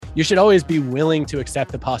you should always be willing to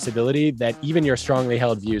accept the possibility that even your strongly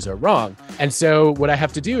held views are wrong. And so what I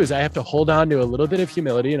have to do is I have to hold on to a little bit of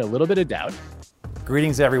humility and a little bit of doubt.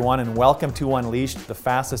 Greetings, everyone, and welcome to Unleashed, the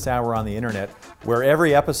fastest hour on the internet, where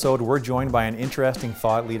every episode we're joined by an interesting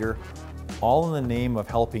thought leader, all in the name of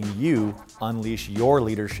helping you unleash your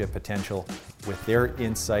leadership potential with their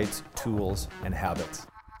insights, tools, and habits.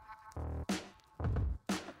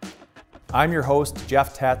 I'm your host,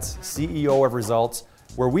 Jeff Tetz, CEO of Results,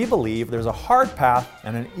 where we believe there's a hard path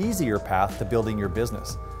and an easier path to building your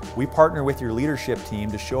business. We partner with your leadership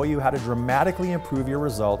team to show you how to dramatically improve your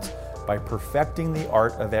results by perfecting the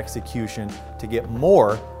art of execution to get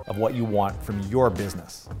more of what you want from your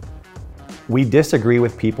business. We disagree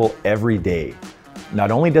with people every day.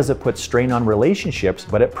 Not only does it put strain on relationships,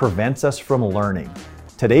 but it prevents us from learning.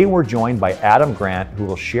 Today we're joined by Adam Grant, who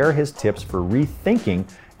will share his tips for rethinking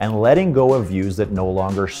and letting go of views that no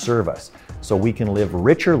longer serve us, so we can live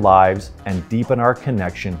richer lives and deepen our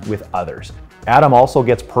connection with others. Adam also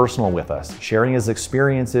gets personal with us, sharing his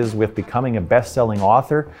experiences with becoming a best-selling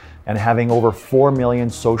author and having over 4 million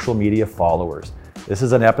social media followers. This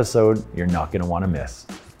is an episode you're not going to want to miss.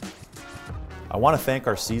 I want to thank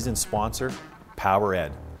our season sponsor,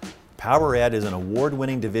 PowerEd. PowerEd is an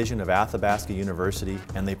award-winning division of Athabasca University,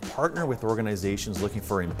 and they partner with organizations looking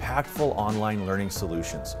for impactful online learning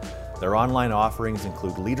solutions. Their online offerings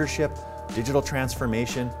include leadership, digital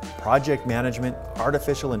transformation, project management,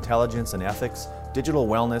 artificial intelligence and ethics, digital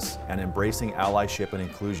wellness, and embracing allyship and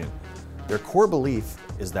inclusion. Their core belief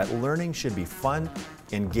is that learning should be fun,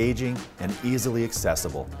 engaging, and easily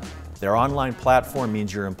accessible. Their online platform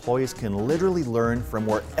means your employees can literally learn from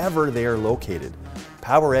wherever they are located.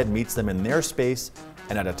 PowerEd meets them in their space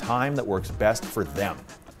and at a time that works best for them.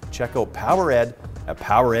 Check out PowerEd at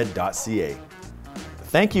powered.ca.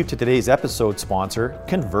 Thank you to today's episode sponsor,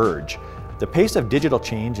 Converge. The pace of digital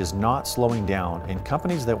change is not slowing down, and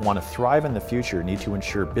companies that want to thrive in the future need to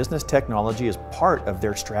ensure business technology is part of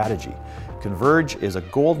their strategy. Converge is a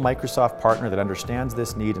gold Microsoft partner that understands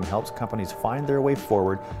this need and helps companies find their way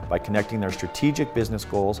forward by connecting their strategic business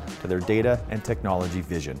goals to their data and technology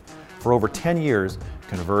vision. For over 10 years,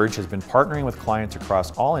 Converge has been partnering with clients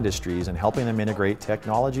across all industries and helping them integrate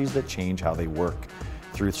technologies that change how they work.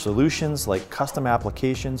 Through solutions like custom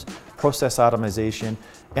applications, process optimization,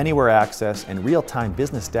 anywhere access, and real-time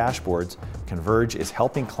business dashboards, Converge is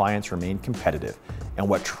helping clients remain competitive. And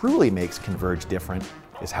what truly makes Converge different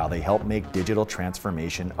is how they help make digital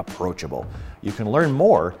transformation approachable. You can learn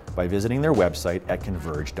more by visiting their website at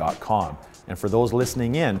converge.com. And for those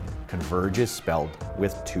listening in, Converge is spelled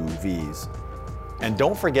with 2 V's. And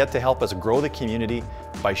don't forget to help us grow the community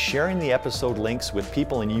by sharing the episode links with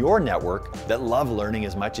people in your network that love learning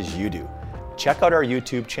as much as you do. Check out our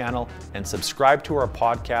YouTube channel and subscribe to our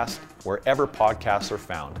podcast wherever podcasts are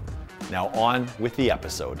found. Now on with the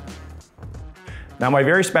episode. Now my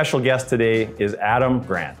very special guest today is Adam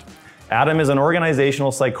Grant. Adam is an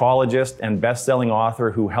organizational psychologist and best-selling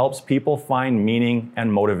author who helps people find meaning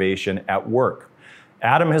and motivation at work.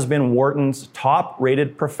 Adam has been Wharton's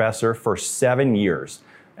top-rated professor for 7 years.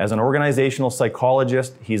 As an organizational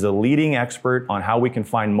psychologist, he's a leading expert on how we can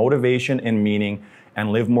find motivation and meaning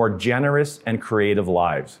and live more generous and creative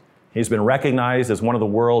lives. He's been recognized as one of the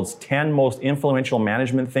world's 10 most influential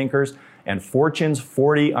management thinkers and Fortune's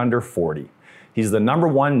 40 under 40. He's the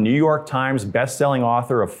 #1 New York Times best-selling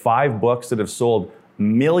author of 5 books that have sold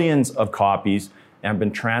millions of copies and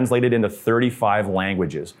been translated into 35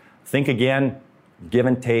 languages. Think Again, Give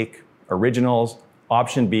and Take, Originals,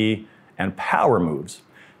 Option B, and Power Moves.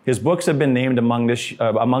 His books have been named among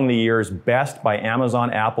the year's best by Amazon,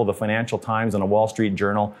 Apple, the Financial Times, and the Wall Street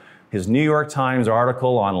Journal. His New York Times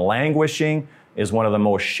article on languishing is one of the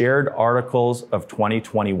most shared articles of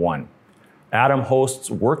 2021. Adam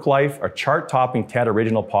hosts Work Life, a chart-topping TED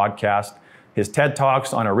original podcast. His TED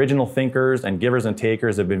Talks on original thinkers and givers and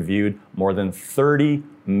takers have been viewed more than 30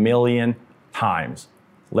 million times.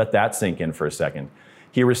 Let that sink in for a second.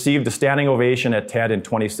 He received a standing ovation at TED in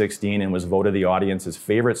 2016 and was voted the audience's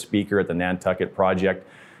favorite speaker at the Nantucket Project.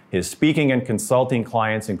 His speaking and consulting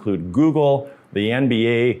clients include Google, the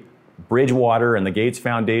NBA, Bridgewater, and the Gates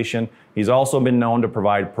Foundation. He's also been known to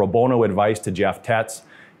provide pro bono advice to Jeff Tetz.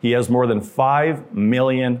 He has more than 5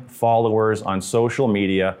 million followers on social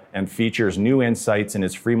media and features new insights in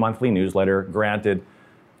his free monthly newsletter, Granted,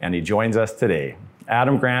 and he joins us today.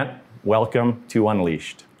 Adam Grant, welcome to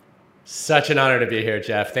Unleashed. Such an honor to be here,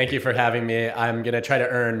 Jeff. Thank you for having me. I'm going to try to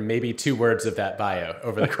earn maybe 2 words of that bio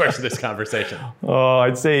over the course of this conversation. Oh,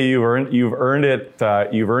 I'd say you've earned it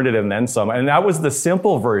and then some. And that was the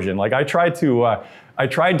simple version. Like I tried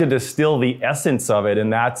to distill the essence of it,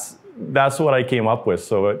 and that's that's what I came up with.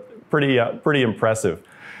 So pretty impressive.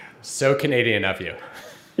 So Canadian of you.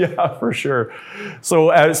 Yeah, for sure.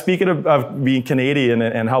 So speaking of being Canadian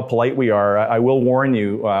and how polite we are, I will warn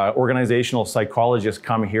you, organizational psychologists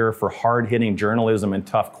come here for hard-hitting journalism and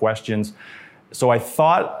tough questions. So I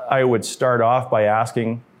thought I would start off by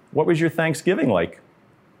asking, what was your Thanksgiving like?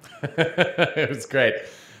 It was great.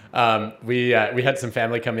 We had some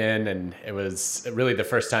family come in, and it was really the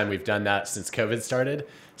first time we've done that since COVID started.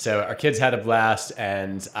 So our kids had a blast,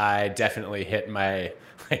 and I definitely hit my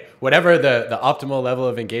whatever the optimal level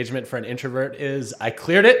of engagement for an introvert is. I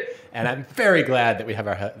cleared it, and I'm very glad that we have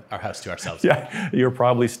our house to ourselves. Yeah, you're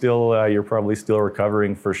probably still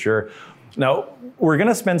recovering for sure. Now we're going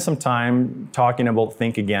to spend some time talking about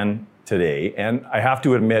Think Again today, and I have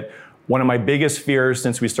to admit, one of my biggest fears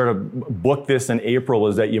since we started book this in April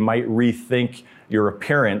is that you might rethink your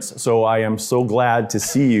appearance. So I am so glad to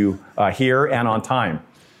see you here and on time.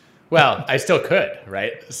 Well, I still could,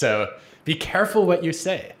 right? So be careful what you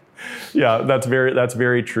say. Yeah, that's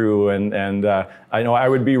very true, and I know I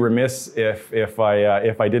would be remiss if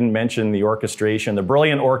I didn't mention the orchestration, the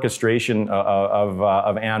brilliant orchestration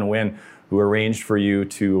of Ann Wynn, who arranged for you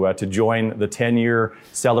to join the 10-year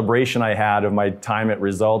celebration I had of my time at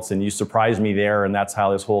Results, and you surprised me there, and that's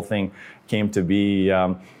how this whole thing came to be.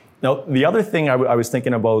 Now, the other thing I was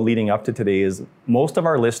thinking about leading up to today is most of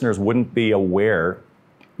our listeners wouldn't be aware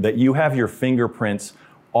that you have your fingerprints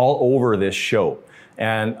all over this show.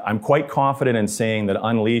 And I'm quite confident in saying that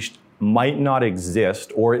Unleashed might not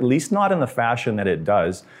exist, or at least not in the fashion that it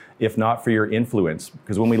does, if not for your influence.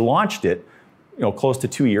 Because when we launched it, close to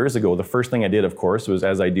 2 years ago, the first thing I did, of course, was,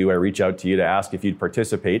 as I do, I reach out to you to ask if you'd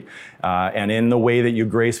participate. And in the way that you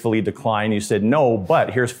gracefully declined, you said, no,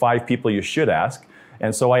 but here's 5 people you should ask.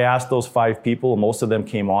 And so I asked those 5 people, most of them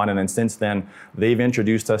came on, and then since then, they've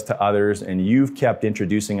introduced us to others, and you've kept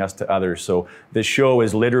introducing us to others. So this show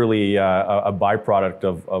is literally a byproduct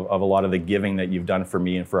of a lot of the giving that you've done for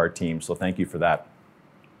me and for our team. So thank you for that.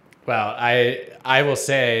 Well, I will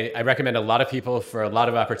say I recommend a lot of people for a lot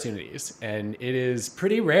of opportunities, and it is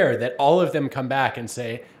pretty rare that all of them come back and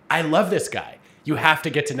say, I love this guy. You have to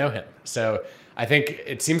get to know him. So I think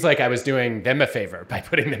it seems like I was doing them a favor by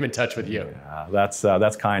putting them in touch with you. Yeah,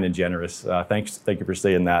 that's kind and generous. Thank you for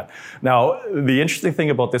saying that. Now, the interesting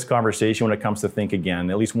thing about this conversation when it comes to Think Again,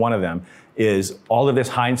 at least one of them, is all of this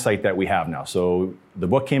hindsight that we have now. So the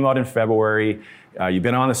book came out in February. You've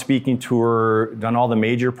been on the speaking tour, done all the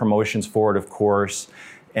major promotions for it, of course.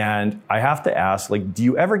 And I have to ask, do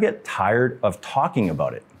you ever get tired of talking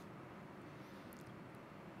about it?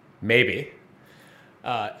 Maybe.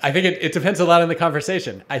 I think it depends a lot on the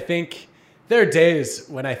conversation. I think there are days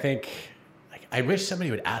when I think, I wish somebody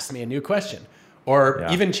would ask me a new question, or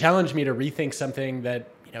even challenge me to rethink something that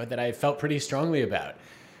I felt pretty strongly about.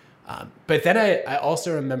 But then I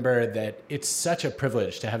also remember that it's such a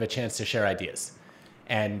privilege to have a chance to share ideas,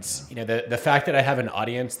 and the fact that I have an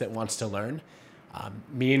audience that wants to learn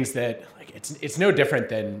means that it's no different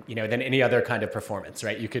than any other kind of performance,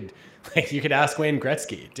 right? You could ask Wayne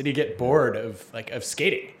Gretzky, did he get bored of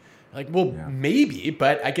skating? Maybe,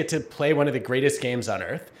 but I get to play one of the greatest games on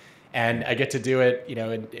earth, and I get to do it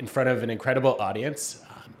in front of an incredible audience.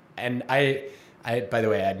 And I by the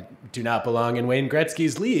way, I do not belong in Wayne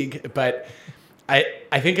Gretzky's league, but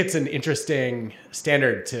I think it's an interesting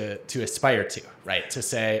standard to aspire to, right? To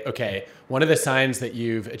say, okay, one of the signs that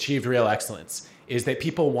you've achieved real excellence is that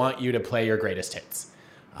people want you to play your greatest hits.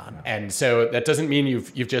 And so that doesn't mean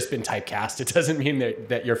you've just been typecast. It doesn't mean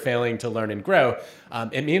that you're failing to learn and grow.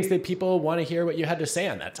 It means that people want to hear what you had to say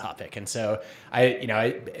on that topic. And so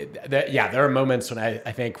there are moments when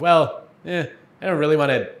I think, I don't really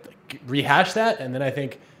want to rehash that. And then I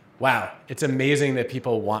think, wow, it's amazing that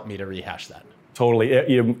people want me to rehash that. Totally.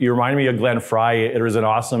 You remind me of Glenn Fry. There was an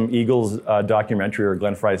awesome Eagles documentary where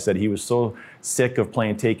Glenn Fry said he was so sick of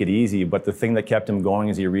playing Take It Easy, but the thing that kept him going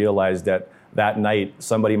is he realized that night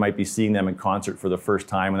somebody might be seeing them in concert for the first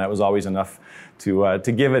time, and that was always enough to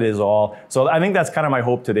give it his all. So I think that's kind of my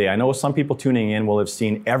hope today. I know some people tuning in will have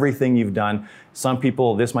seen everything you've done. Some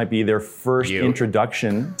people, this might be their first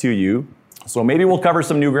introduction to you. So maybe we'll cover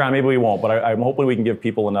some new ground, maybe we won't, but I'm hoping we can give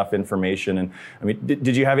people enough information. And I mean,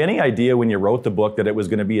 did you have any idea when you wrote the book that it was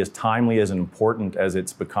going to be as timely, as important as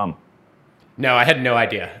it's become? No, I had no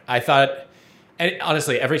idea. I thought, and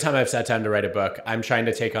honestly, every time I've sat down to write a book, I'm trying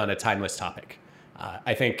to take on a timeless topic.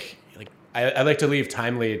 I think I like to leave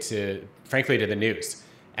timely frankly, to the news.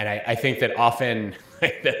 And I think that often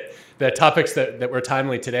the topics that were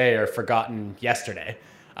timely today are forgotten yesterday.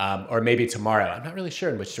 or maybe tomorrow. I'm not really sure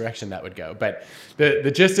in which direction that would go, but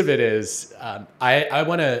the gist of it is I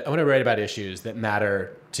want to write about issues that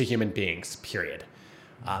matter to human beings, period.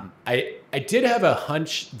 I did have a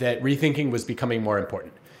hunch that rethinking was becoming more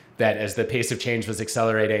important, that as the pace of change was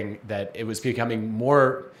accelerating, that it was becoming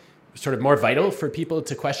more vital for people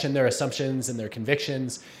to question their assumptions and their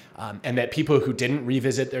convictions, and that people who didn't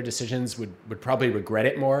revisit their decisions would probably regret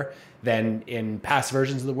it more than in past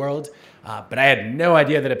versions of the world. But I had no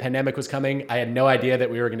idea that a pandemic was coming. I had no idea that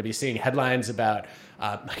we were going to be seeing headlines about,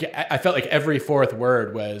 I felt like every fourth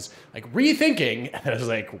word was like rethinking. And I was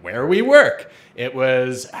like, where we work. It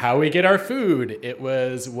was how we get our food. It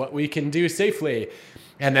was what we can do safely.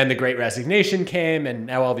 And then the Great Resignation came, and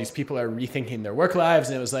now all these people are rethinking their work lives.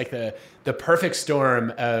 And it was like the perfect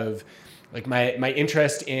storm of like my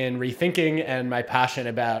interest in rethinking and my passion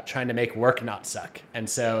about trying to make work not suck. And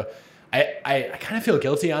so I kind of feel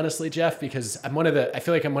guilty, honestly, Jeff, because I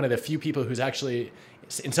feel like I'm one of the few people who's actually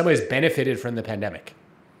in some ways benefited from the pandemic.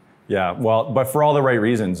 Yeah, well, but for all the right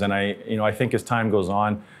reasons. And I think as time goes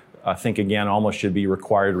on, Think Again almost should be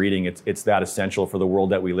required reading. It's that essential for the world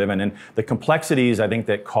that we live in. And the complexities, I think,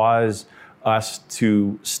 that cause us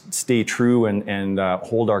to stay true and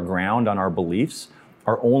hold our ground on our beliefs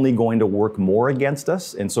are only going to work more against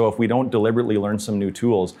us. And so if we don't deliberately learn some new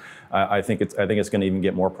tools, I think it's going to even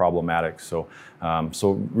get more problematic. So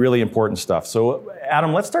really important stuff. So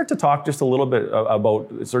Adam, let's start to talk just a little bit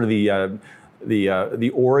about sort of the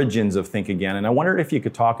origins of Think Again. And I wondered if you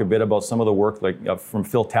could talk a bit about some of the work from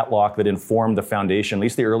Phil Tetlock that informed the foundation, at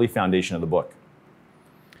least the early foundation of the book.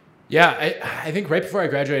 Yeah, I think right before I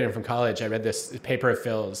graduated from college, I read this paper of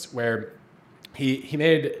Phil's where he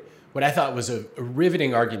made what I thought was a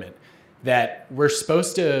riveting argument that we're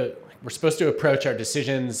supposed to approach our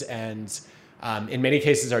decisions and in many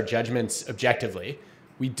cases our judgments objectively.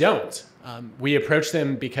 We don't. We approach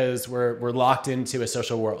them because we're locked into a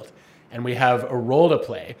social world, and we have a role to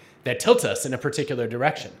play that tilts us in a particular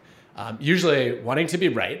direction, usually wanting to be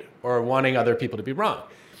right or wanting other people to be wrong.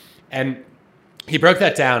 And he broke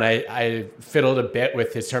that down. I fiddled a bit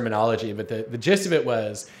with his terminology, but the gist of it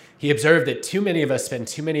was he observed that too many of us spend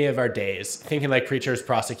too many of our days thinking like preachers,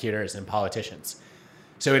 prosecutors, and politicians.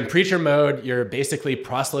 So in preacher mode, you're basically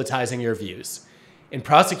proselytizing your views. In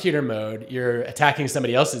prosecutor mode, you're attacking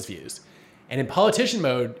somebody else's views. And in politician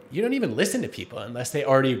mode, you don't even listen to people unless they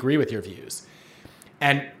already agree with your views.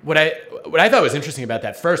 And what I thought was interesting about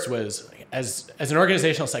that first was, as an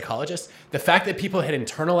organizational psychologist, the fact that people had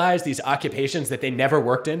internalized these occupations that they never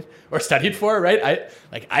worked in or studied for, right?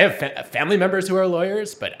 I have family members who are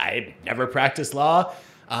lawyers, but I never practiced law.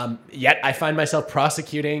 Yet I find myself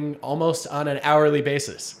prosecuting almost on an hourly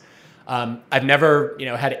basis. I've never,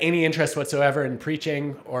 had any interest whatsoever in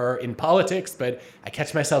preaching or in politics, but I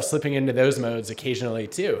catch myself slipping into those modes occasionally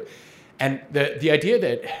too. And the idea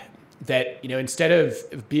that instead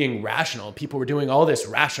of being rational, people were doing all this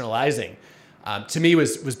rationalizing, to me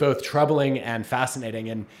was both troubling and fascinating.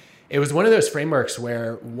 And it was one of those frameworks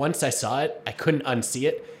where once I saw it, I couldn't unsee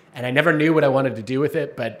it. And I never knew what I wanted to do with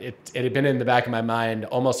it, but it had been in the back of my mind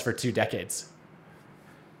almost for 2 decades.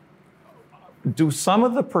 Do some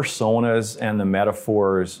of the personas and the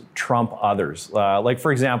metaphors trump others?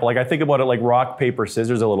 For example, I think about it like rock, paper,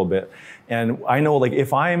 scissors a little bit. And I know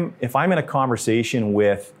if I'm in a conversation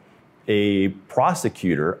with a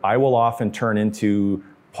prosecutor, I will often turn into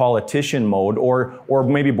politician mode or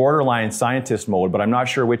maybe borderline scientist mode, but I'm not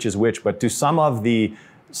sure which is which. But do some of the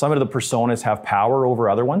personas have power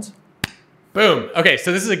over other ones? Boom. Okay,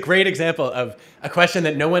 so this is a great example of a question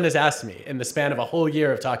that no one has asked me in the span of a whole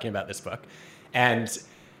year of talking about this book. And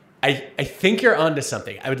I think you're onto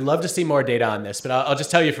something. I would love to see more data on this, but I'll just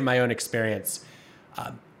tell you from my own experience.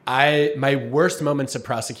 My worst moments of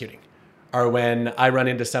prosecuting are when I run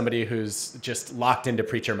into somebody who's just locked into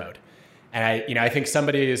preacher mode. And I think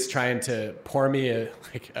somebody is trying to pour me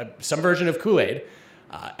some version of Kool-Aid,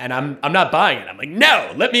 and I'm not buying it. I'm like,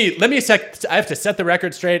 no, let me I have to set the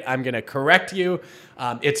record straight. I'm going to correct you.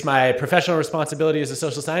 It's my professional responsibility as a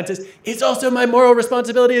social scientist. It's also my moral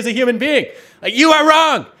responsibility as a human being. Like, you are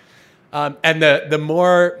wrong. And the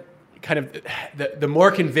more the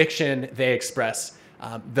more conviction they express,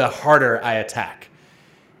 the harder I attack.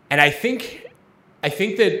 And I think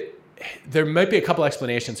that there might be a couple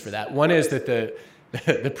explanations for that. One is that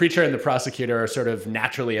the preacher and the prosecutor are sort of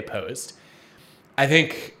naturally opposed. I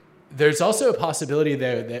think there's also a possibility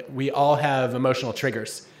there that we all have emotional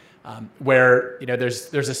triggers, where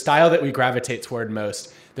there's a style that we gravitate toward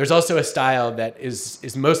most. There's also a style that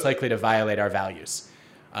is most likely to violate our values,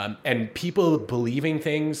 and people believing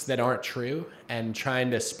things that aren't true and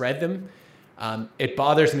trying to spread them It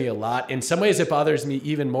bothers me a lot. In some ways, it bothers me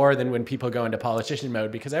even more than when people go into politician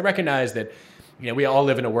mode, because I recognize that, we all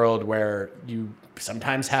live in a world where you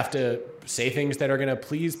sometimes have to say things that are going to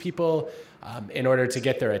please people in order to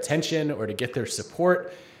get their attention or to get their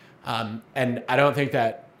support. And I don't think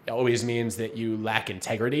that always means that you lack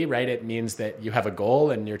integrity, right? It means that you have a goal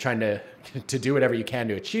and you're trying to do whatever you can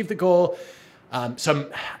to achieve the goal.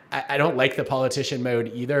 So I don't like the politician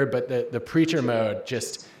mode either, but the preacher mode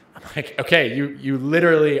just, I'm like, okay, you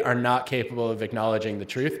literally are not capable of acknowledging the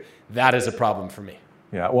truth. That is a problem for me.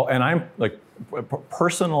 Yeah, well, and I'm like,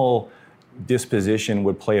 personal disposition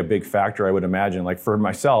would play a big factor, I would imagine. Like for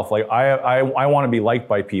myself, like I want to be liked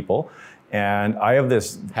by people. And I have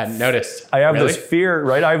this... Hadn't noticed. I have really? This fear,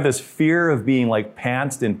 right? I have this fear of being like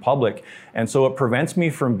pantsed in public. And so it prevents me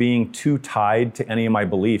from being too tied to any of my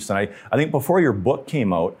beliefs. And I think before your book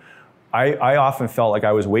came out, I often felt like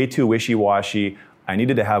I was way too wishy-washy. I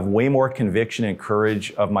needed to have way more conviction and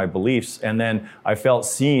courage of my beliefs. And then I felt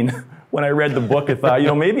seen when I read the book. I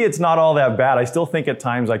thought, maybe it's not all that bad. I still think at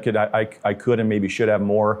times I could and maybe should have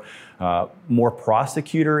more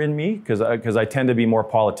prosecutor in me, because I tend to be more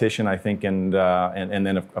politician, I think, and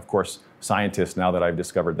then of course scientist. Now that I've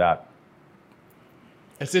discovered that,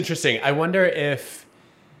 it's interesting. I wonder if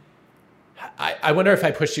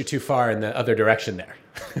I pushed you too far in the other direction there.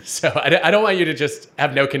 So I don't want you to just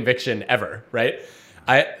have no conviction ever, right?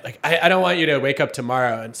 I don't want you to wake up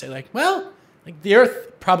tomorrow and say like, well, like the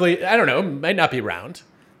Earth probably, I don't know, might not be round.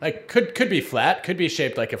 Like could be flat, could be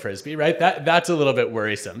shaped like a Frisbee, right? That's a little bit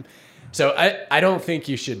worrisome. So I don't think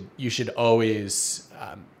you should always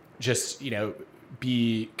just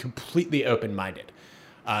be completely open-minded.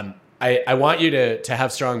 I want you to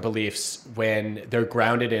have strong beliefs when they're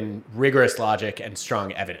grounded in rigorous logic and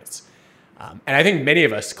strong evidence. And I think many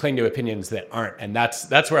of us cling to opinions that aren't, and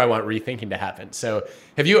that's where I want rethinking to happen. So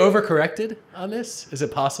have you overcorrected on this? Is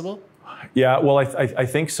it possible? Yeah, well, I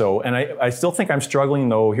think so, and I still think I'm struggling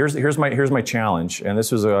though. Here's my challenge, and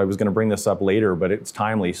this was I was going to bring this up later, but it's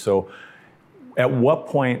timely. So, at what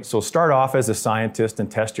point? So, start off as a scientist and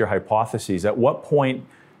test your hypotheses. At what point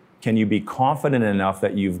can you be confident enough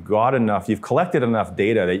that you've collected enough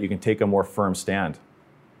data that you can take a more firm stand?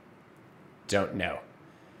 Don't know.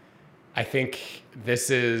 I think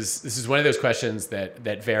this is one of those questions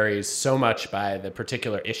that varies so much by the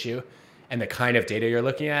particular issue and the kind of data you're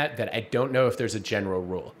looking at that I don't know if there's a general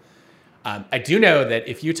rule. I do know that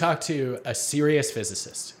if you talk to a serious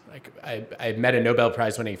physicist, like I met a Nobel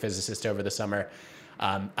Prize winning physicist over the summer,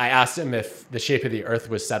 I asked him if the shape of the Earth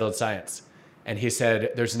was settled science. And he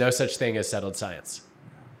said, there's no such thing as settled science.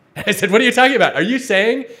 And I said, what are you talking about? Are you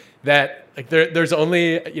saying that like there's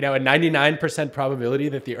only a 99% probability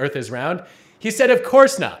that the Earth is round? He said, of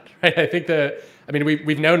course not. Right? I think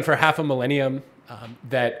we've known for half a millennium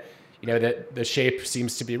that that the shape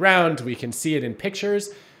seems to be round. We can see it in pictures,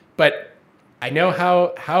 but I know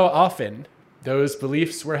how often those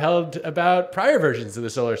beliefs were held about prior versions of the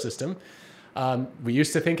solar system. We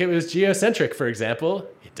used to think it was geocentric, for example.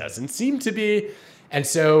 It doesn't seem to be. And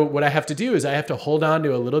so what I have to do is I have to hold on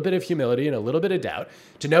to a little bit of humility and a little bit of doubt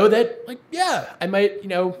to know that, I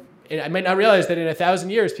might not realize that in 1,000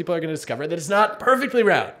 years, people are going to discover that it's not perfectly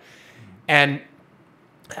round. And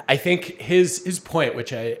I think his point,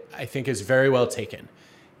 which I think is very well taken,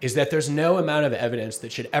 is that there's no amount of evidence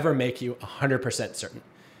that should ever make you 100% certain,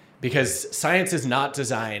 because science is not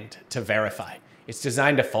designed to verify. It's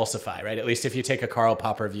designed to falsify, right? At least if you take a Karl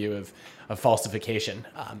Popper view of falsification.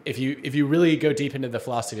 If you really go deep into the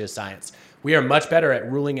philosophy of science, we are much better at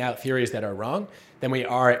ruling out theories that are wrong than we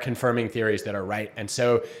are at confirming theories that are right. And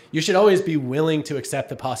so you should always be willing to accept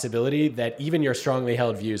the possibility that even your strongly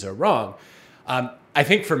held views are wrong. I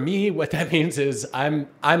think for me, what that means is I'm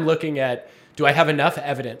looking at, do I have enough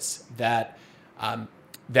evidence that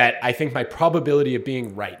I think my probability of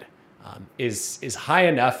being right is high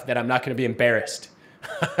enough that I'm not going to be embarrassed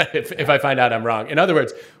if I find out I'm wrong. In other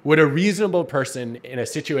words, would a reasonable person in a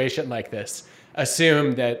situation like this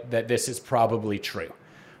assume that this is probably true?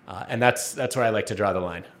 And that's where I like to draw the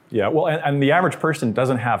line. Yeah, well, and the average person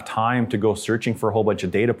doesn't have time to go searching for a whole bunch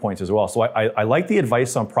of data points as well. So I like the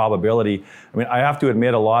advice on probability. I mean, I have to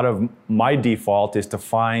admit, a lot of my default is to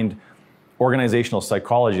find organizational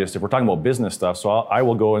psychologists if we're talking about business stuff. So I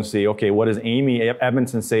will go and see, okay, what does Amy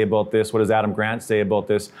Edmondson say about this? What does Adam Grant say about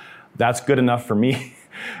this? That's good enough for me.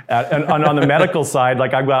 And on the medical side,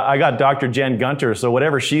 like I got Dr. Jen Gunter, so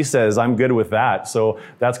whatever she says, I'm good with that. So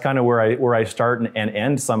that's kind of where I start and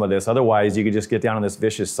end some of this. Otherwise, you could just get down on this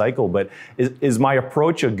vicious cycle. But is my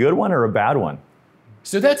approach a good one or a bad one?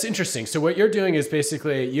 So that's interesting. So what you're doing is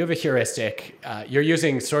basically you have a heuristic. You're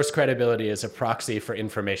using source credibility as a proxy for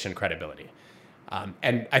information credibility.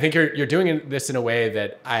 And I think you're doing this in a way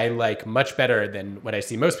that I like much better than what I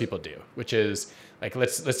see most people do, which is like,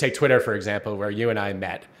 let's take Twitter, for example, where you and I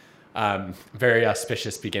met. Very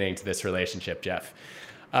auspicious beginning to this relationship, Jeff.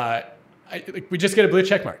 We just get a blue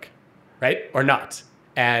check mark, right? Or not.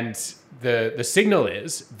 And the signal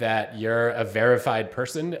is that you're a verified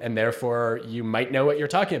person and therefore you might know what you're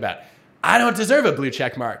talking about. I don't deserve a blue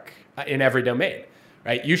check mark in every domain,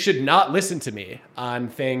 right? You should not listen to me on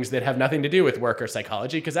things that have nothing to do with work or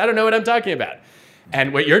psychology because I don't know what I'm talking about.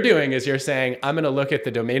 And what you're doing is you're saying, I'm going to look at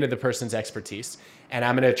the domain of the person's expertise and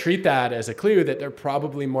I'm going to treat that as a clue that they're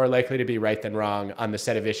probably more likely to be right than wrong on the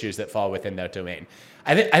set of issues that fall within that domain.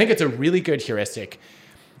 I think it's a really good heuristic.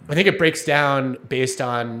 I think it breaks down based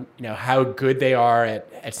on how good they are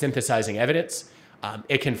at synthesizing evidence.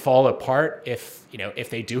 It can fall apart if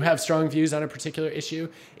they do have strong views on a particular issue,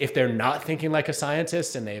 if they're not thinking like a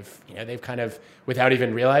scientist and they've kind of, without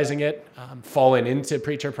even realizing it, fallen into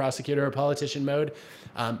preacher, prosecutor, or politician mode.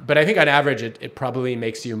 But I think on average, it probably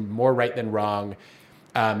makes you more right than wrong.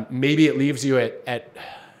 Maybe it leaves you at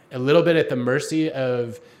a little bit at the mercy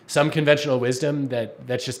of some conventional wisdom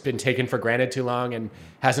that's just been taken for granted too long and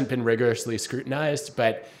hasn't been rigorously scrutinized.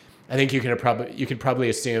 But I think you could probably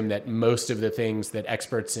assume that most of the things that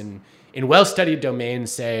experts in well-studied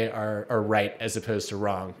domains say are right as opposed to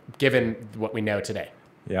wrong, given what we know today.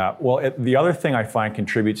 Yeah, well, the other thing I find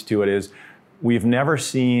contributes to it is we've never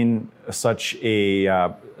seen such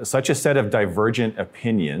a set of divergent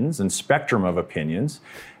opinions and spectrum of opinions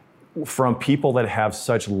from people that have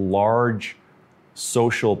such large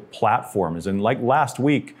social platforms. And like last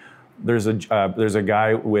week, there's a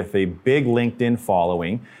guy with a big LinkedIn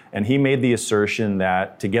following, and he made the assertion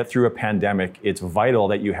that to get through a pandemic, it's vital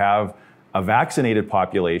that you have a vaccinated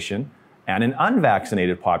population and an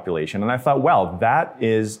unvaccinated population. And I thought, well, that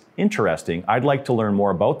is interesting. I'd like to learn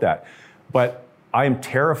more about that. But I am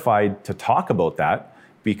terrified to talk about that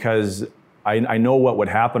because I know what would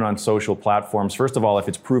happen on social platforms. First of all, if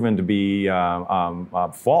it's proven to be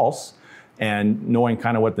false, and knowing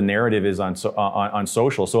kind of what the narrative is on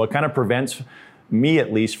social. So it kind of prevents me,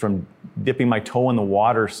 at least, from dipping my toe in the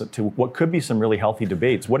water to what could be some really healthy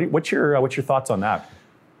debates. What's your thoughts on that?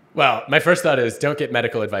 Well, my first thought is don't get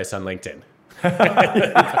medical advice on LinkedIn.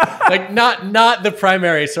 Like not the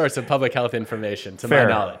primary source of public health information, to Fair. my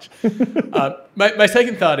knowledge. My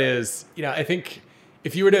second thought is, I think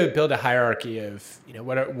if you were to build a hierarchy of,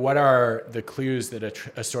 what are the clues that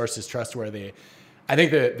a source is trustworthy, I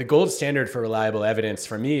think the gold standard for reliable evidence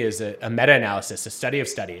for me is a meta-analysis, a study of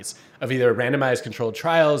studies of either randomized controlled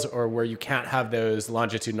trials or where you can't have those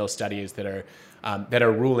longitudinal studies that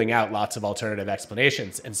are ruling out lots of alternative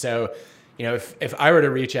explanations. And so, if I were to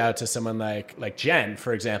reach out to someone like Jen,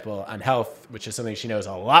 for example, on health, which is something she knows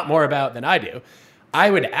a lot more about than I do, I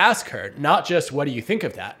would ask her not just what do you think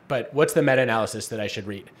of that, but what's the meta-analysis that I should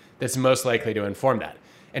read that's most likely to inform that?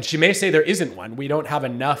 And she may say there isn't one. We don't have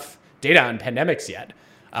enough data on pandemics yet.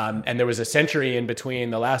 And there was a century in between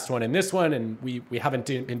the last one and this one, and we haven't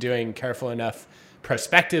been doing careful enough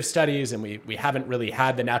prospective studies, and we haven't really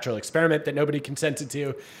had the natural experiment that nobody consented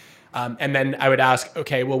to. And then I would ask,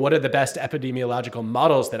 okay, well, what are the best epidemiological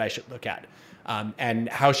models that I should look at? And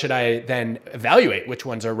how should I then evaluate which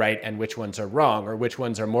ones are right and which ones are wrong, or which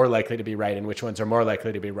ones are more likely to be right and which ones are more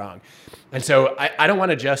likely to be wrong? And so I don't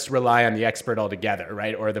want to just rely on the expert altogether,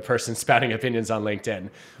 right? Or the person spouting opinions on LinkedIn.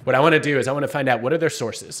 What I want to do is I want to find out what are their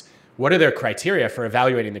sources, what are their criteria for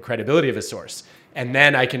evaluating the credibility of a source, and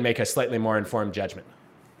then I can make a slightly more informed judgment.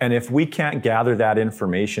 And if we can't gather that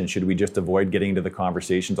information, should we just avoid getting into the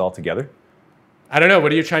conversations altogether? I don't know.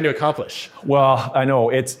 What are you trying to accomplish? Well, I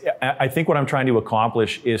know I think what I'm trying to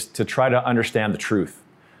accomplish is to try to understand the truth.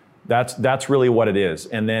 That's really what it is.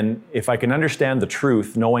 And then if I can understand the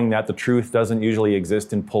truth, knowing that the truth doesn't usually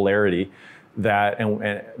exist in polarity, that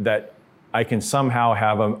I can somehow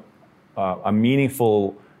have a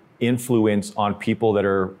meaningful influence on people that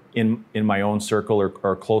are in my own circle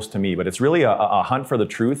or close to me. But it's really a hunt for the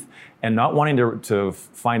truth and not wanting to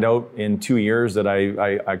find out in 2 years that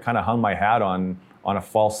I kind of hung my hat on a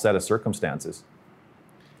false set of circumstances.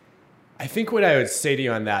 I think what I would say to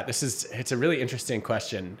you on that, it's a really interesting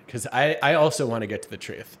question because I also want to get to the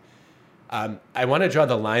truth. I want to draw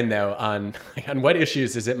the line though on what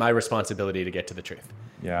issues is it my responsibility to get to the truth.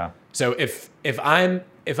 Yeah. So if I'm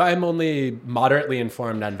only moderately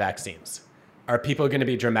informed on vaccines, are people going to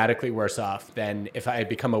be dramatically worse off than if I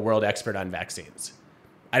become a world expert on vaccines?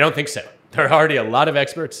 I don't think so. There are already a lot of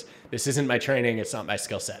experts. This isn't my training. It's not my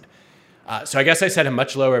skill set. So I guess I set a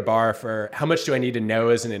much lower bar for how much do I need to know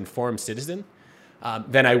as an informed citizen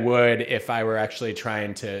than I would if I were actually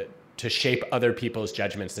trying to shape other people's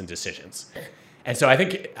judgments and decisions. And so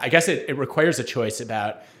I guess it requires a choice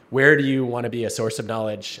about where do you want to be a source of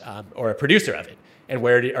knowledge or a producer of it, and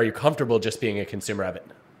where are you comfortable just being a consumer of it?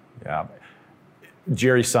 Yeah.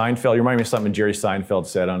 Jerry Seinfeld, you remind me of something Jerry Seinfeld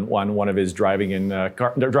said on one of his driving in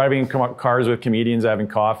cars with comedians having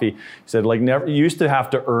coffee. He said, like, never, you used to have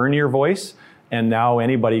to earn your voice, and now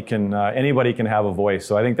anybody can have a voice.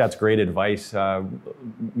 So I think that's great advice.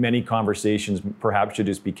 Many conversations perhaps should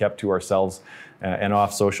just be kept to ourselves and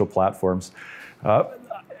off social platforms.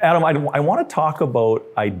 Adam, I want to talk about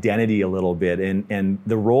identity a little bit and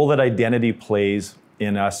the role that identity plays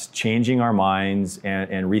in us changing our minds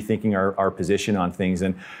and rethinking our position on things.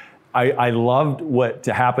 And I loved what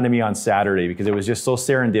happened to me on Saturday because it was just so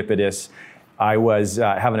serendipitous. I was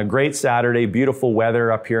having a great Saturday, beautiful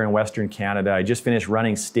weather up here in Western Canada. I just finished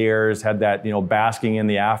running stairs, had that, basking in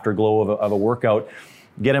the afterglow of a workout,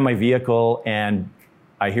 get in my vehicle, and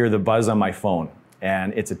I hear the buzz on my phone.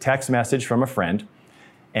 And it's a text message from a friend.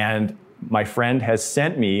 And my friend has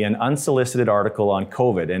sent me an unsolicited article on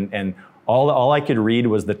COVID. And all I could read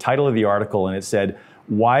was the title of the article, and it said,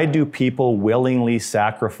 "Why do people willingly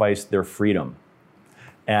sacrifice their freedom?"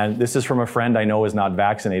 And this is from a friend I know is not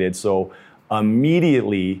vaccinated. So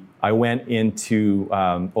immediately I went into,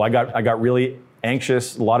 I got really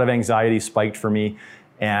anxious, a lot of anxiety spiked for me,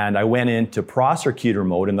 and I went into prosecutor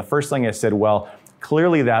mode. And the first thing I said, well,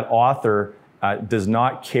 clearly that author does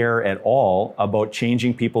not care at all about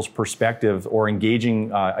changing people's perspective or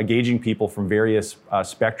engaging people from various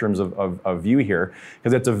spectrums of view here,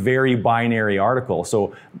 because it's a very binary article.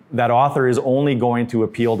 So that author is only going to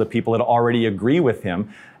appeal to people that already agree with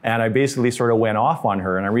him. And I basically sort of went off on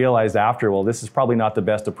her, and I realized after, well, this is probably not the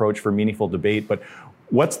best approach for meaningful debate, but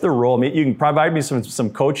what's the role? I mean, you can provide me some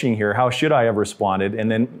coaching here. How should I have responded?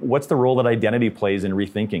 And then what's the role that identity plays in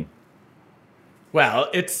rethinking? Well,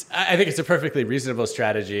 I think it's a perfectly reasonable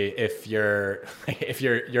strategy if you're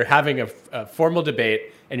having a formal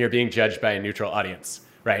debate and you're being judged by a neutral audience,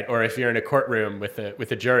 right? Or if you're in a courtroom with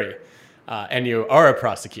a jury and you are a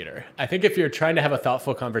prosecutor. I think if you're trying to have a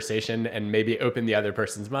thoughtful conversation and maybe open the other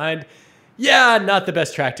person's mind, not the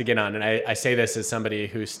best track to get on. And I say this as somebody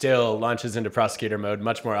who still launches into prosecutor mode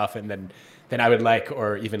much more often than I would like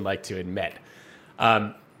or even like to admit.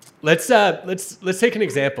 Let's take an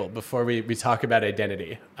example before we talk about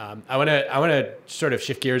identity. I want to sort of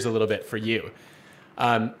shift gears a little bit for you.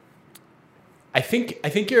 I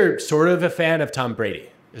think you're sort of a fan of Tom Brady.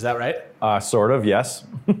 Is that right? Sort of, yes.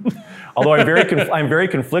 Although I'm very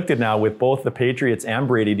conflicted now with both the Patriots and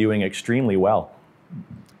Brady doing extremely well.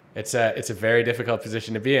 It's a very difficult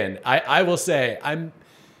position to be in. I will say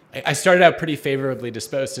I started out pretty favorably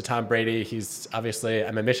disposed to Tom Brady.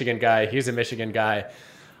 I'm a Michigan guy. He's a Michigan guy.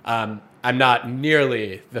 I'm not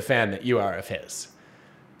nearly the fan that you are of his.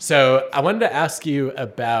 So I wanted to ask you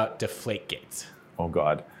about Deflategate. Oh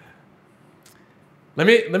God. Let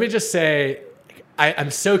me just say,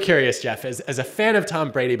 I'm so curious, Jeff, as a fan of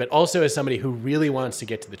Tom Brady, but also as somebody who really wants to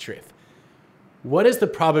get to the truth. What is the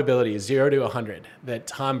probability, 0 to 100, that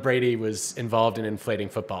Tom Brady was involved in inflating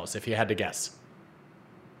footballs, if you had to guess?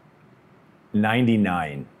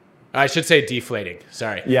 99. I should say deflating.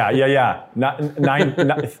 Sorry. Yeah.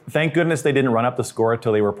 Thank goodness they didn't run up the score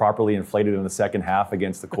until they were properly inflated in the second half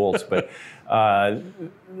against the Colts. But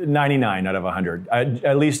 99 out of 100.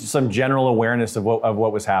 At least some general awareness of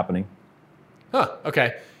what was happening. Huh.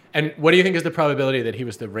 Okay. And what do you think is the probability that he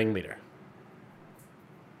was the ringleader?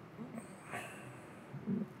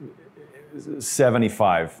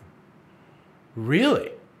 75.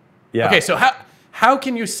 Really? Yeah. Okay. So how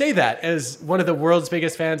can you say that as one of the world's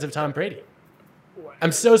biggest fans of Tom Brady?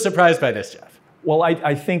 I'm so surprised by this, Jeff. Well,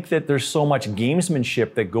 I think that there's so much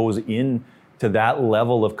gamesmanship that goes into that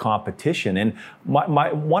level of competition. And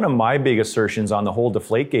one of my big assertions on the whole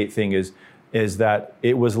Deflategate thing is that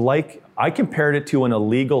it was like, I compared it to an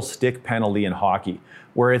illegal stick penalty in hockey,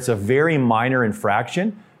 where it's a very minor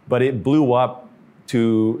infraction, but it blew up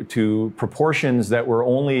to proportions that were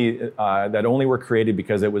only were created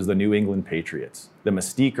because it was the New England Patriots, the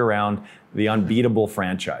mystique around the unbeatable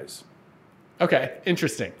franchise. Okay,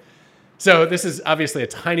 interesting. So this is obviously a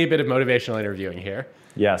tiny bit of motivational interviewing here.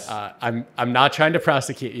 Yes. I'm not trying to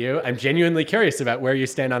prosecute you. I'm genuinely curious about where you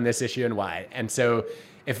stand on this issue and why. And so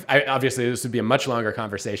obviously this would be a much longer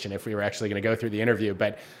conversation if we were actually going to go through the interview,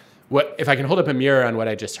 but if I can hold up a mirror on what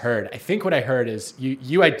I just heard, I think what I heard is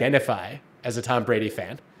you identify as a Tom Brady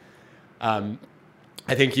fan. I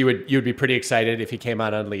think you would be pretty excited if he came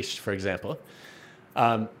out Unleashed, for example.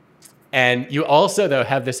 And you also, though,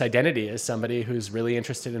 have this identity as somebody who's really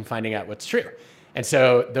interested in finding out what's true. And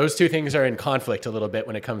so those two things are in conflict a little bit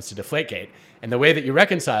when it comes to Deflategate. And the way that you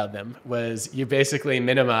reconciled them was you basically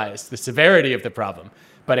minimized the severity of the problem,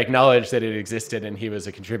 but acknowledged that it existed and he was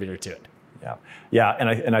a contributor to it. Yeah,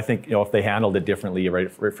 and I think if they handled it differently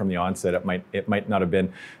right from the onset, it might not have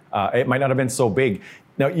been so big.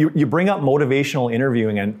 Now you bring up motivational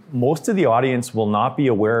interviewing, and most of the audience will not be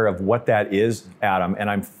aware of what that is, Adam. And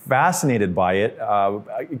I'm fascinated by it.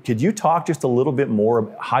 Could you talk just a little bit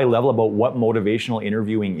more high level about what motivational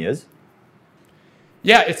interviewing is?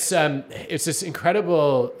 Yeah, it's this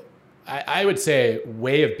incredible, I would say,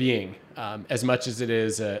 way of being, as much as it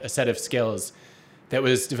is a set of skills that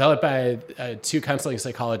was developed by two counseling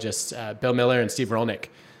psychologists, Bill Miller and Steve Rolnick,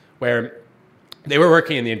 where they were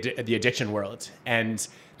working in the addiction world. And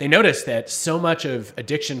they noticed that so much of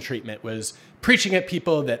addiction treatment was preaching at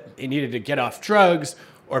people that they needed to get off drugs,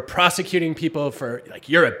 or prosecuting people for, like,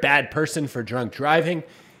 you're a bad person for drunk driving.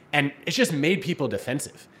 And it just made people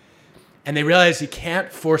defensive. And they realized you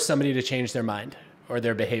can't force somebody to change their mind or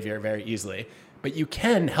their behavior very easily, but you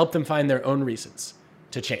can help them find their own reasons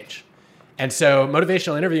to change. And so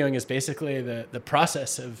motivational interviewing is basically the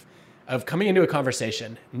process of coming into a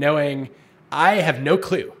conversation, knowing I have no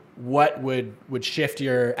clue what would shift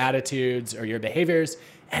your attitudes or your behaviors,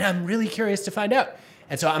 and I'm really curious to find out.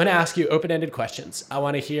 And so I'm going to ask you open-ended questions. I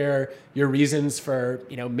want to hear your reasons for,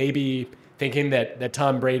 maybe thinking that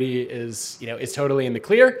Tom Brady is totally in the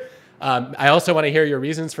clear. I also want to hear your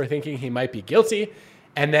reasons for thinking he might be guilty.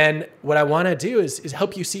 And then what I want to do is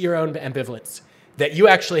help you see your own ambivalence, that you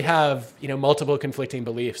actually have, multiple conflicting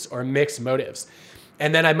beliefs or mixed motives.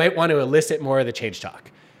 And then I might want to elicit more of the change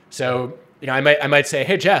talk. So, I might say,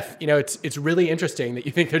 hey, Jeff, it's really interesting that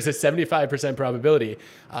you think there's a 75% probability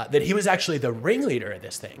that he was actually the ringleader of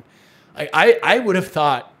this thing. I would have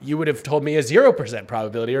thought you would have told me a 0%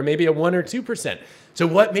 probability, or maybe a 1 or 2%. So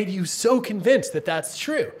what made you so convinced that that's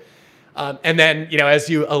true? And then, as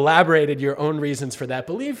you elaborated your own reasons for that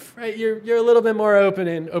belief, right, you're a little bit more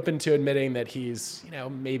open to admitting that he's,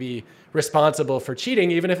 maybe responsible for cheating,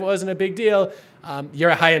 even if it wasn't a big deal. You're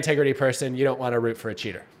a high integrity person. You don't want to root for a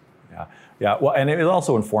cheater. Yeah. Well, and it was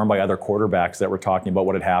also informed by other quarterbacks that were talking about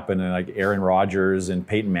what had happened, and like Aaron Rodgers and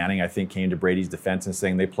Peyton Manning, I think, came to Brady's defense and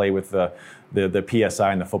saying they play with the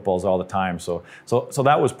PSI and the footballs all the time. So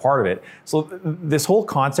that was part of it. So this whole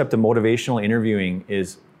concept of motivational interviewing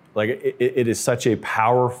is like it is such a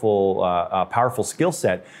powerful skill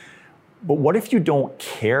set. But what if you don't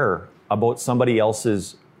care about somebody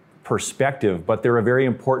else's perspective, but they're a very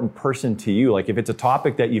important person to you? Like if it's a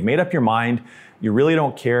topic that you've made up your mind, you really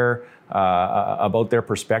don't care about their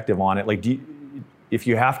perspective on it. Like, if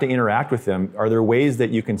you have to interact with them, are there ways that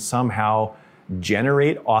you can somehow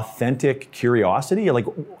generate authentic curiosity,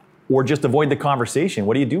 or just avoid the conversation?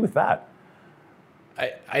 What do you do with that?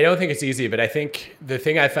 I don't think it's easy, but I think the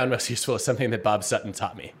thing I found most useful is something that Bob Sutton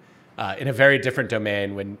taught me in a very different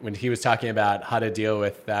domain when he was talking about how to deal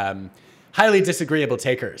with highly disagreeable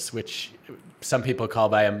takers, which some people call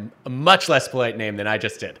by a much less polite name than I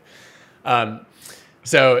just did.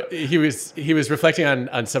 So he was reflecting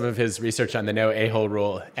on some of his research on the no a-hole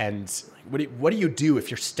rule, and what do you do if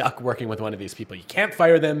you're stuck working with one of these people? You can't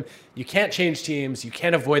fire them, you can't change teams, you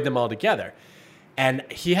can't avoid them altogether. And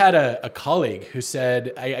he had a colleague who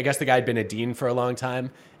said, I guess the guy had been a dean for a long time,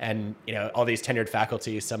 and all these tenured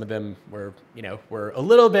faculty, some of them were a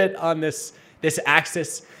little bit on this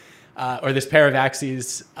axis or this pair of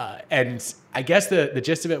axes, and I guess the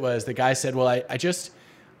gist of it was the guy said, well,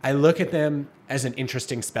 I look at them as an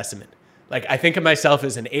interesting specimen. Like, I think of myself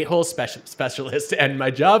as an 8-hole specialist, and my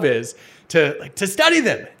job is to study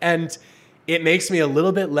them. And it makes me a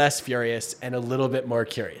little bit less furious and a little bit more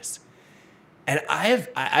curious. And I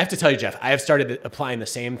have to tell you, Jeff, I have started applying the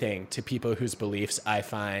same thing to people whose beliefs I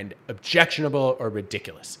find objectionable or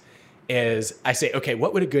ridiculous. Is I say, okay,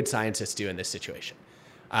 what would a good scientist do in this situation?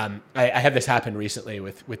 I had this happen recently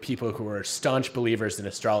with people who were staunch believers in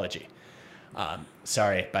astrology.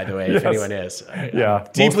 Sorry, by the way, if anyone is. Yeah.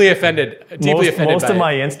 Deeply offended. Most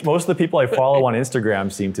of the people I follow on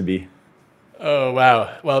Instagram seem to be. Oh,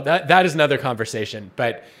 wow. Well, that is another conversation.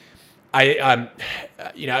 But I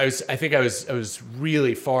think I was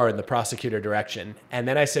really far in the prosecutor direction. And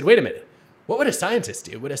then I said, wait a minute, what would a scientist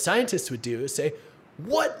do? What a scientist would do is say,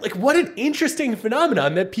 what an interesting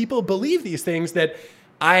phenomenon that people believe these things that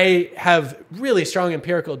I have really strong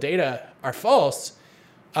empirical data are false.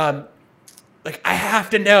 I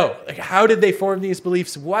have to know, how did they form these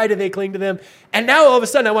beliefs? Why do they cling to them? And now all of a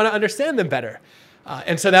sudden I want to understand them better.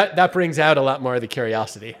 And so that brings out a lot more of the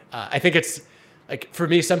curiosity. I think it's like for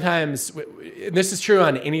me, sometimes, and this is true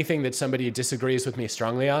on anything that somebody disagrees with me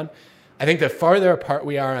strongly on, I think the farther apart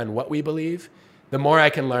we are on what we believe, the more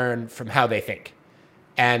I can learn from how they think.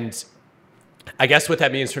 And I guess what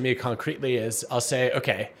that means for me concretely is I'll say,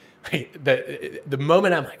 okay, the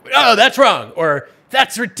moment I'm like, oh, that's wrong, or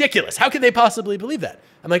that's ridiculous, how could they possibly believe that?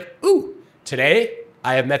 I'm like, ooh, today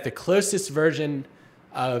I have met the closest thing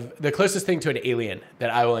to an alien that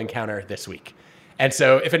I will encounter this week. And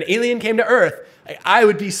so if an alien came to Earth, I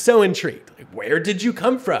would be so intrigued. Like, where did you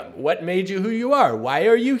come from? What made you who you are? Why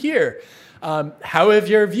are you here? How have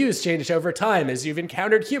your views changed over time as you've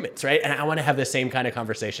encountered humans, right? And I want to have the same kind of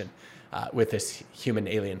conversation with this human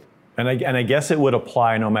alien. And I guess it would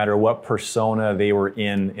apply no matter what persona they were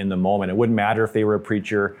in the moment. It wouldn't matter if they were a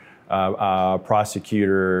preacher,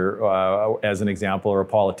 prosecutor, as an example, or a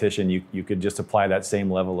politician. You could just apply that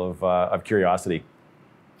same level of curiosity.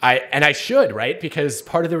 I should, right? Because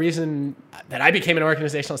part of the reason that I became an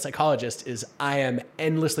organizational psychologist is I am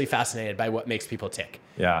endlessly fascinated by what makes people tick.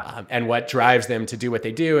 Yeah. And what drives them to do what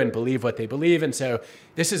they do and believe what they believe. And so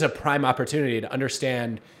this is a prime opportunity to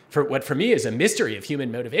understand for what for me is a mystery of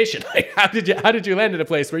human motivation. Like, how did you land in a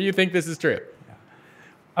place where you think this is true? Yeah.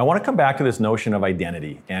 I want to come back to this notion of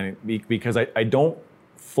identity, and because I don't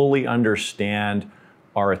fully understand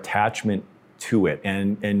our attachment to it.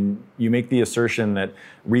 And you make the assertion that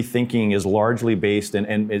rethinking is largely based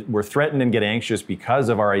and we're threatened and get anxious because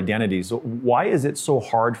of our identities. So why is it so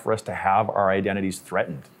hard for us to have our identities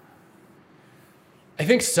threatened? I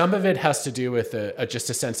think some of it has to do with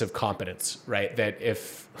just a sense of competence, right? That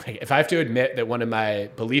if I have to admit that one of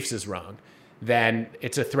my beliefs is wrong, then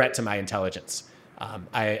it's a threat to my intelligence.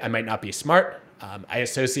 I might not be smart. I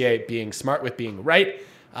associate being smart with being right.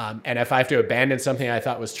 And if I have to abandon something I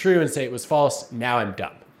thought was true and say it was false, now I'm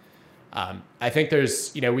dumb. I think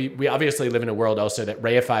there's, we obviously live in a world also that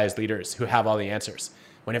reifies leaders who have all the answers,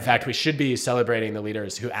 when in fact we should be celebrating the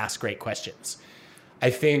leaders who ask great questions. I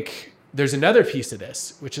think there's another piece of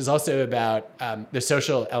this, which is also about the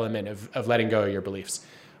social element of letting go of your beliefs.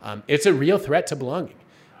 It's a real threat to belonging.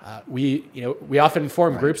 We often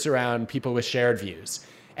form groups around people with shared views.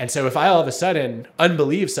 And so if I all of a sudden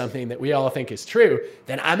unbelieve something that we all think is true,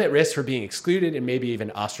 then I'm at risk for being excluded and maybe even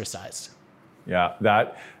ostracized. Yeah,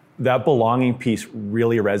 that belonging piece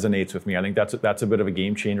really resonates with me. I think that's a bit of a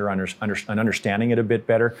game changer, understanding it a bit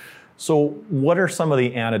better. So what are some of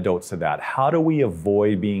the antidotes to that? How do we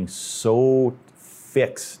avoid being so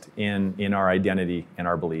fixed in our identity and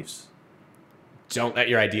our beliefs? Don't let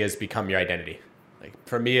your ideas become your identity. Like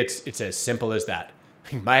for me, it's as simple as that.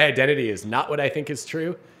 My identity is not what I think is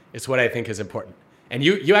true. It's what I think is important. And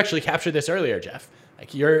you actually captured this earlier, Jeff.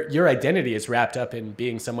 Like your identity is wrapped up in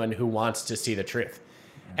being someone who wants to see the truth.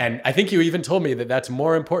 And I think you even told me that that's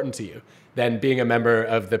more important to you than being a member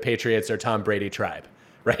of the Patriots or Tom Brady tribe,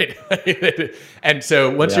 right? And so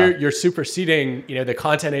once you're superseding, the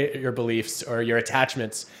content of your beliefs or your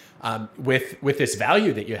attachments with this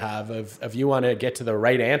value that you have of you want to get to the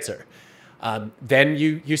right answer, then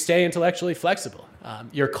you stay intellectually flexible.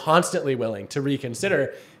 You're constantly willing to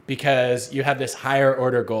reconsider because you have this higher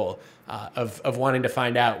order goal of wanting to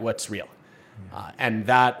find out what's real. And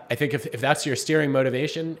that, I think if that's your steering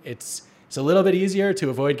motivation, it's a little bit easier to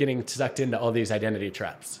avoid getting sucked into all these identity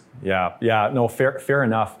traps. Yeah, no, fair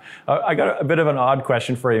enough. I got a bit of an odd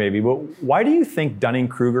question for you maybe, but why do you think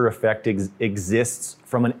Dunning-Kruger effect exists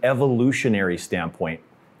from an evolutionary standpoint?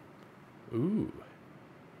 Ooh,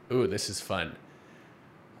 this is fun.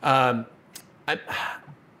 I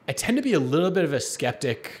tend to be a little bit of a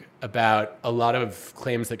skeptic about a lot of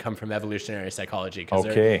claims that come from evolutionary psychology because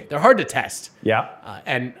they're hard to test. Yeah.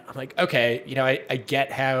 And I'm like, okay, I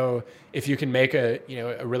get how if you can make a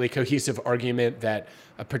really cohesive argument that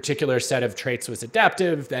a particular set of traits was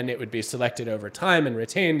adaptive, then it would be selected over time and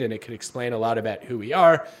retained, and it could explain a lot about who we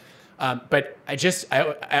are. But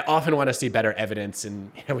I often want to see better evidence,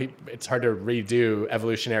 and it's hard to redo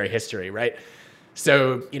evolutionary history, right?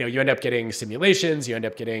 So you end up getting simulations, you end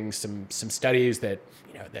up getting some studies that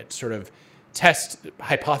that sort of test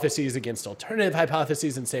hypotheses against alternative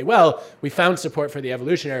hypotheses and say, well, we found support for the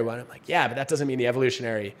evolutionary one. I'm like, yeah, but that doesn't mean the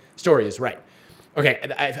evolutionary story is right. Okay,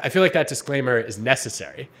 I feel like that disclaimer is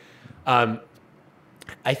necessary.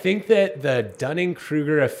 I think that the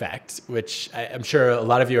Dunning-Kruger effect, which I'm sure a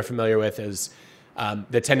lot of you are familiar with, is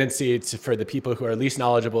the tendency for the people who are least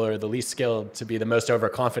knowledgeable or the least skilled to be the most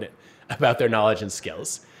overconfident about their knowledge and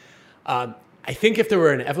skills. I think if there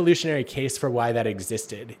were an evolutionary case for why that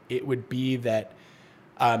existed, it would be that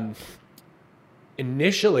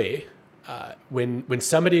initially, when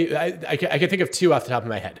somebody, I can think of two off the top of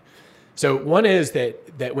my head. So one is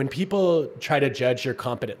that when people try to judge your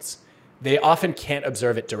competence, they often can't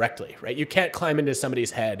observe it directly, right? You can't climb into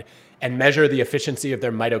somebody's head and measure the efficiency of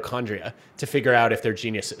their mitochondria to figure out if they're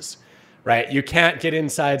geniuses, right? You can't get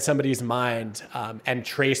inside somebody's mind and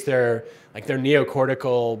trace their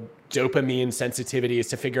neocortical dopamine sensitivities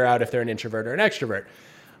to figure out if they're an introvert or an extrovert.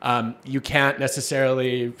 You can't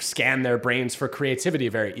necessarily scan their brains for creativity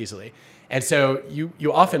very easily. And so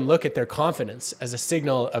you often look at their confidence as a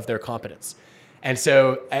signal of their competence. And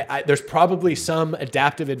so there's probably some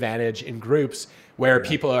adaptive advantage in groups where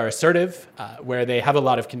people are assertive, where they have a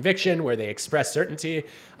lot of conviction, where they express certainty,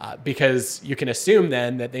 because you can assume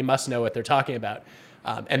then that they must know what they're talking about.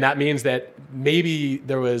 And that means that maybe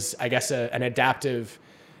there was, I guess, an adaptive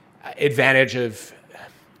advantage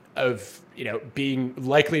of being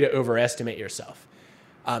likely to overestimate yourself.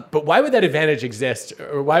 But why would that advantage exist,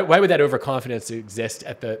 or why would that overconfidence exist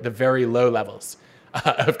at the very low levels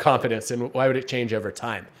of competence, and why would it change over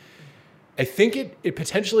time? I think it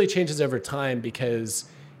potentially changes over time because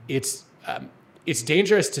it's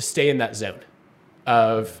dangerous to stay in that zone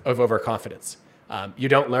of overconfidence. You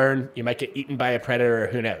don't learn, you might get eaten by a predator,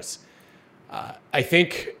 who knows. I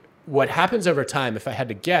think what happens over time, if I had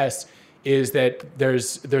to guess, is that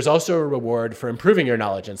there's also a reward for improving your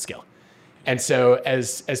knowledge and skill. And so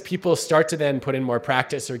as people start to then put in more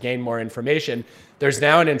practice or gain more information, there's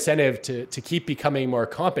now an incentive to keep becoming more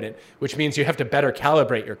competent, which means you have to better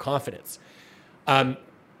calibrate your confidence. I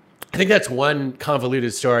think that's one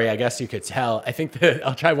convoluted story I guess you could tell. I think that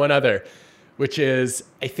I'll try one other, which is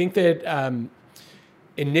I think that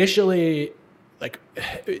initially, like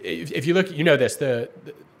if you look, this,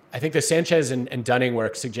 I think the Sanchez and Dunning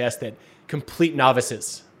work suggests that complete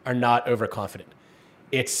novices are not overconfident.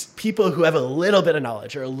 It's people who have a little bit of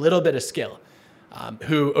knowledge or a little bit of skill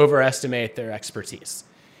who overestimate their expertise.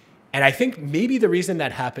 And I think maybe the reason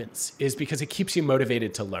that happens is because it keeps you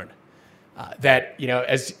motivated to learn. I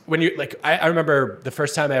remember the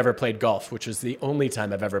first time I ever played golf, which was the only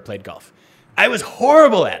time I've ever played golf. I was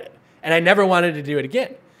horrible at it, and I never wanted to do it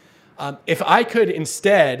again. If I could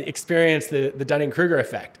instead experience the Dunning-Kruger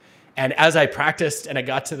effect, and as I practiced and I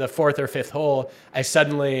got to the fourth or fifth hole, I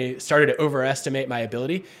suddenly started to overestimate my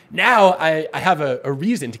ability. Now I have a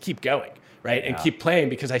reason to keep going, right? And keep playing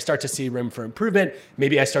because I start to see room for improvement.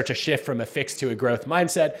 Maybe I start to shift from a fixed to a growth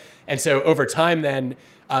mindset. And so over time then,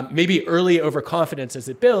 maybe early overconfidence as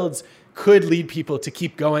it builds could lead people to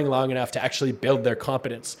keep going long enough to actually build their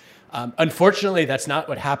competence. Unfortunately, that's not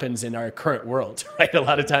what happens in our current world, right? A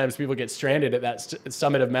lot of times people get stranded at that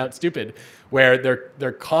summit of Mount Stupid where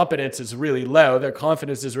their competence is really low, their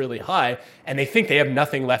confidence is really high, and they think they have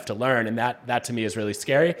nothing left to learn. And that to me is really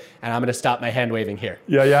scary. And I'm going to stop my hand waving here.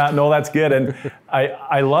 Yeah, no, that's good. And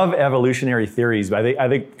I love evolutionary theories, but I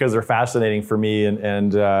think because they're fascinating for me,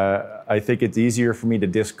 and I think it's easier for me to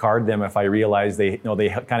discard them if I realize they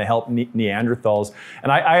kind of help Neanderthals.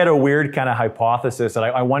 And I had a weird kind of hypothesis, and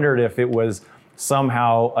I wondered if it was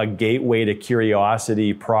somehow a gateway to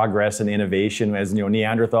curiosity, progress, and innovation, as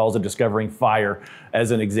Neanderthals are discovering fire, as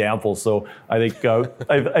an example. So I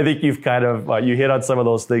think you've kind of you hit on some of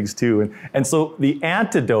those things too. And so the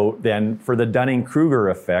antidote then for the Dunning-Kruger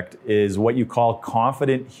effect is what you call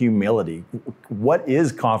confident humility. What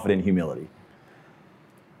is confident humility?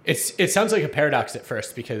 It sounds like a paradox at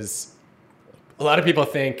first, because a lot of people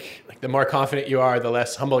think like the more confident you are, the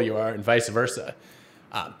less humble you are, and vice versa.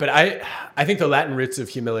 But I think the Latin roots of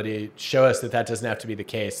humility show us that doesn't have to be the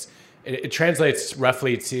case. It translates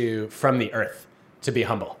roughly to from the earth, to be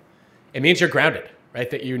humble. It means you're grounded, right?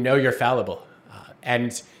 That you know you're fallible.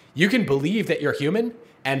 And you can believe that you're human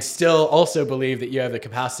and still also believe that you have the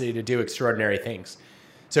capacity to do extraordinary things.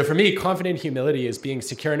 So for me, confident humility is being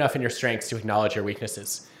secure enough in your strengths to acknowledge your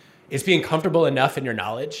weaknesses. It's being comfortable enough in your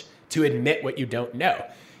knowledge to admit what you don't know.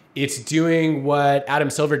 It's doing what Adam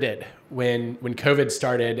Silver did when COVID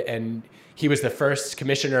started, and he was the first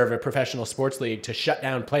commissioner of a professional sports league to shut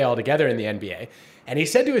down play altogether in the NBA. And he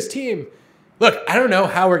said to his team, look, I don't know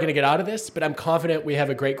how we're going to get out of this, but I'm confident we have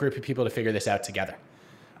a great group of people to figure this out together.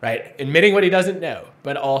 Right? Admitting what he doesn't know,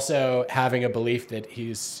 but also having a belief that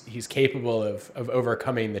he's capable of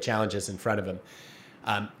overcoming the challenges in front of him.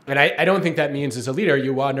 And I don't think that means as a leader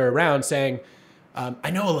you wander around saying, I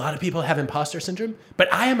know a lot of people have imposter syndrome,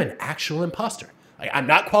 but I am an actual imposter. Like, I'm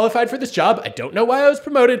not qualified for this job. I don't know why I was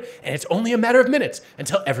promoted, and it's only a matter of minutes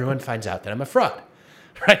until everyone finds out that I'm a fraud.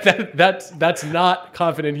 Right? That's not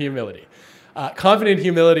confident humility. Confident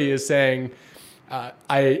humility is saying,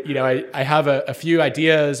 I have a few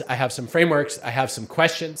ideas. I have some frameworks. I have some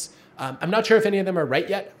questions. I'm not sure if any of them are right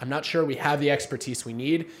yet. I'm not sure we have the expertise we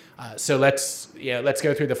need. So let's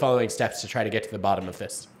go through the following steps to try to get to the bottom of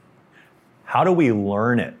this. How do we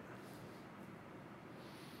learn it?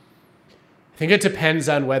 I think it depends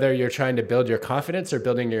on whether you're trying to build your confidence or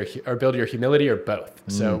build your humility, or both.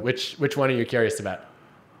 So which one are you curious about?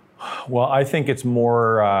 Well, I think it's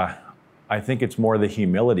more the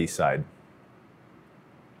humility side.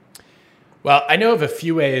 Well, I know of a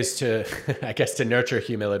few ways to, I guess, to nurture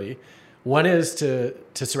humility. One is to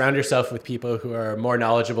surround yourself with people who are more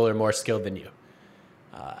knowledgeable or more skilled than you.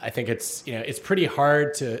 I think it's pretty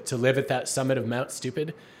hard to live at that summit of Mount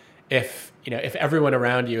Stupid if everyone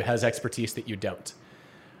around you has expertise that you don't.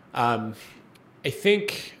 I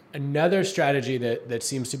think another strategy that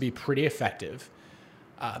seems to be pretty effective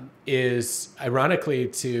is, ironically,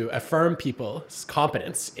 to affirm people's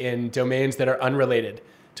competence in domains that are unrelated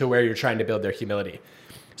to where you're trying to build their humility.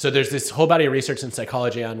 So there's this whole body of research in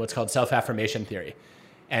psychology on what's called self-affirmation theory.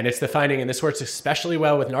 And it's the finding, and this works especially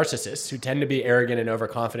well with narcissists who tend to be arrogant and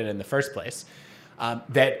overconfident in the first place,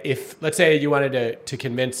 that if, let's say you wanted to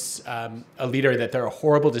convince a leader that they're a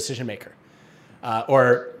horrible decision maker,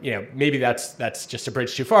 or maybe that's just a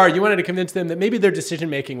bridge too far. You wanted to convince them that maybe their decision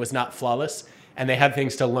making was not flawless, and they had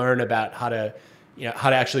things to learn about how to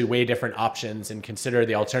actually weigh different options and consider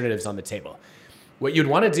the alternatives on the table. What you'd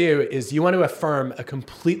want to do is you want to affirm a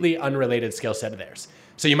completely unrelated skill set of theirs.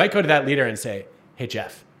 So you might go to that leader and say, "Hey,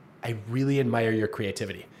 Jeff, I really admire your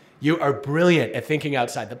creativity. You are brilliant at thinking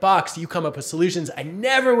outside the box. You come up with solutions I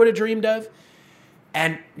never would have dreamed of.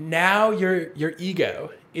 And now your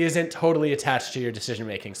ego isn't totally attached to your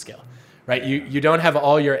decision-making skill, right? You don't have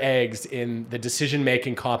all your eggs in the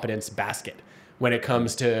decision-making competence basket when it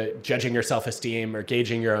comes to judging your self-esteem or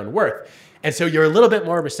gauging your own worth. And so you're a little bit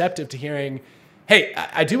more receptive to hearing, hey,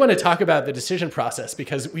 I do want to talk about the decision process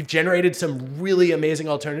because we've generated some really amazing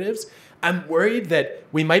alternatives. I'm worried that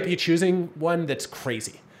we might be choosing one that's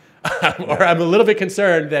crazy. Or I'm a little bit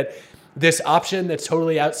concerned that this option that's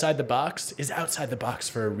totally outside the box is outside the box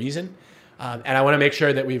for a reason. And I want to make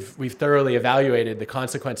sure that we've thoroughly evaluated the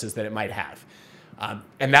consequences that it might have.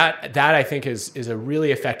 And that I think is a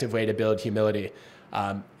really effective way to build humility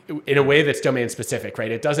in a way that's domain specific,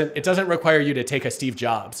 right? It doesn't require you to take a Steve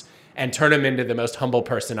Jobs and turn him into the most humble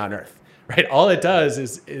person on earth, right? All it does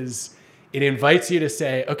is it invites you to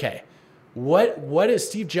say, okay, what is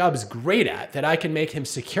Steve Jobs great at that I can make him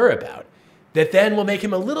secure about, that then will make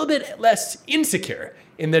him a little bit less insecure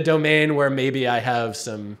in the domain where maybe I have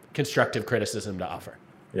some constructive criticism to offer.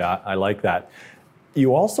 Yeah, I like that.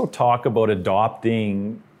 You also talk about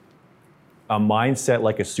adopting a mindset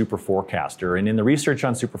like a super forecaster. And in the research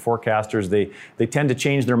on super forecasters, they tend to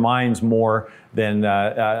change their minds more than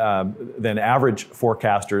average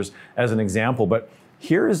forecasters, as an example. But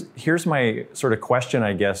here's my sort of question,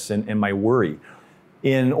 I guess, and my worry.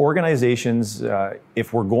 In organizations,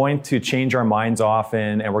 if we're going to change our minds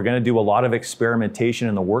often and we're going to do a lot of experimentation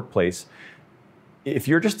in the workplace, if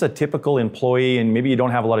you're just a typical employee and maybe you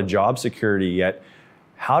don't have a lot of job security yet,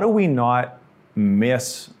 how do we not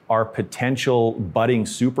miss our potential budding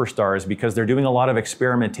superstars because they're doing a lot of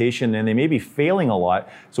experimentation and they may be failing a lot?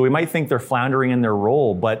 So we might think they're floundering in their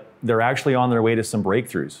role, but they're actually on their way to some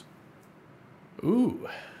breakthroughs. Ooh,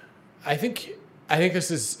 I think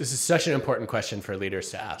this is such an important question for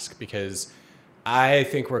leaders to ask, because I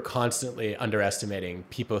think we're constantly underestimating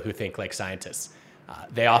people who think like scientists.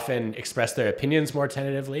 They often express their opinions more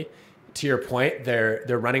tentatively. To your point, they're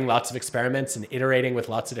running lots of experiments and iterating with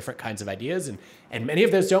lots of different kinds of ideas, and many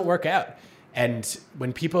of those don't work out. And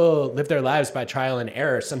when people live their lives by trial and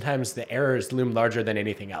error, sometimes the errors loom larger than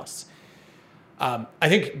anything else. I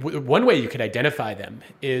think one way you could identify them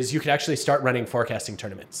is you could actually start running forecasting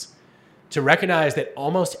tournaments to recognize that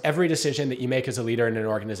almost every decision that you make as a leader in an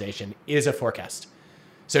organization is a forecast.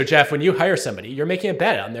 So Jeff, when you hire somebody, you're making a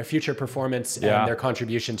bet on their future performance and their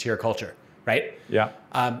contribution to your culture, right? Yeah.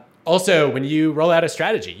 Also, when you roll out a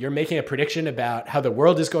strategy, you're making a prediction about how the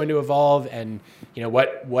world is going to evolve and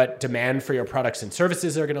what demand for your products and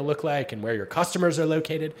services are going to look like and where your customers are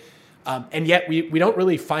located. And yet we don't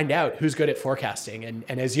really find out who's good at forecasting.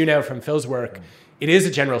 And as you know from Phil's work, it is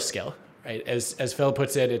a general skill, right? As Phil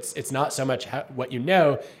puts it, it's not so much what you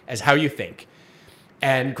know as how you think.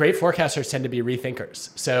 And great forecasters tend to be rethinkers.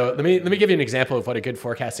 So let me give you an example of what a good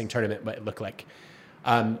forecasting tournament might look like.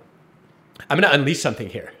 I'm going to unleash something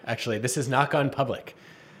here, actually. This has not gone public.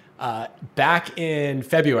 Back in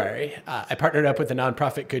February, I partnered up with the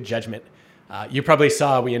nonprofit Good Judgment. You probably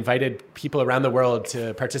saw we invited people around the world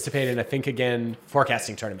to participate in a Think Again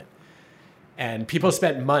forecasting tournament. And people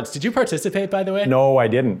spent months. Did you participate, by the way? No, I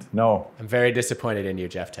didn't. No. I'm very disappointed in you,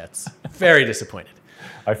 Jeff Tetz. Very disappointed.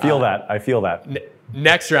 I feel that.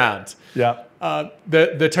 Next round. Yeah.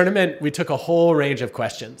 The tournament, we took a whole range of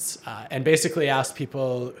questions and basically asked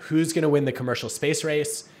people who's going to win the commercial space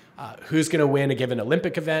race, who's going to win a given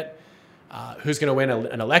Olympic event, who's going to win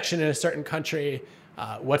an election in a certain country,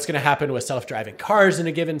 what's going to happen with self-driving cars in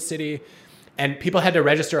a given city. And people had to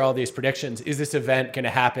register all these predictions. Is this event going to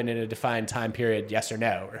happen in a defined time period, yes or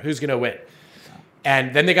no? Or who's going to win?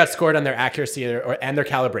 And then they got scored on their accuracy and their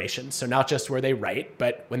calibration. So not just were they right,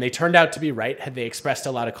 but when they turned out to be right, had they expressed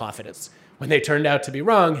a lot of confidence? When they turned out to be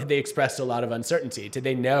wrong, had they expressed a lot of uncertainty? Did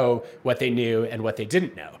they know what they knew and what they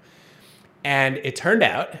didn't know? And it turned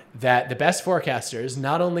out that the best forecasters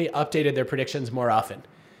not only updated their predictions more often,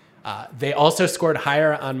 they also scored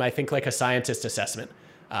higher on my Think Like a Scientist assessment,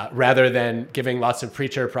 rather than giving lots of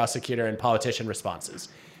preacher, prosecutor, and politician responses.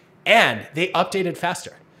 And they updated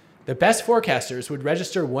faster. The best forecasters would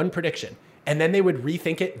register one prediction, and then they would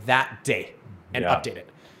rethink it that day and update it.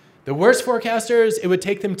 The worst forecasters, it would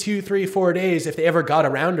take them 2, 3, 4 days if they ever got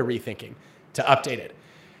around to rethinking to update it.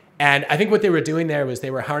 And I think what they were doing there was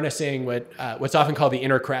they were harnessing what's often called the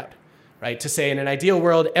inner crowd, right? To say in an ideal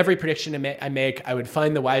world, every prediction I make, I would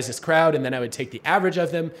find the wisest crowd and then I would take the average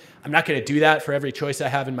of them. I'm not going to do that for every choice I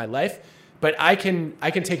have in my life, but I can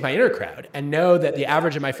take my inner crowd and know that the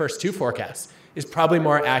average of my first 2 forecasts is probably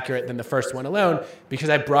more accurate than the first one alone because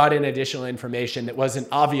I brought in additional information that wasn't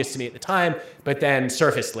obvious to me at the time, but then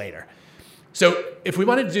surfaced later. So if we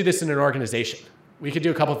wanted to do this in an organization, we could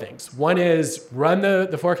do a couple things. One is run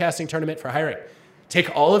the forecasting tournament for hiring.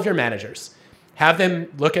 Take all of your managers, have them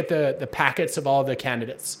look at the packets of all the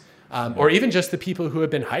candidates, or even just the people who have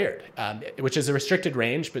been hired, which is a restricted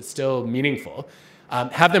range, but still meaningful.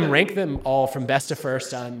 Have them rank them all from best to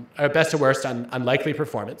worst on likely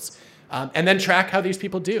performance. And then track how these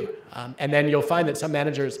people do. And then you'll find that some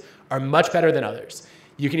managers are much better than others.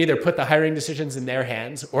 You can either put the hiring decisions in their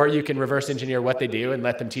hands, or you can reverse engineer what they do and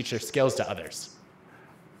let them teach their skills to others.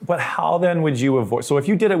 But how then would you avoid, so if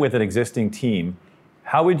you did it with an existing team,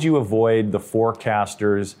 how would you avoid the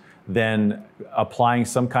forecasters then applying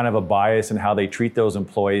some kind of a bias in how they treat those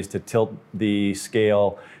employees to tilt the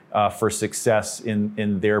scale for success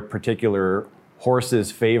in their particular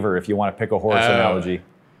horse's favor, if you want to pick a horse analogy?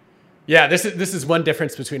 Yeah, this is one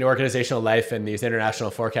difference between organizational life and these international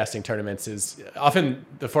forecasting tournaments is often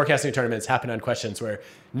the forecasting tournaments happen on questions where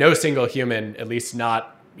no single human, at least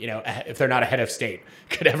not, if they're not a head of state,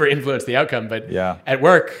 could ever influence the outcome. But at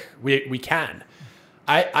work, we can.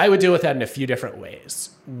 I would deal with that in a few different ways.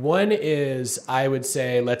 One is I would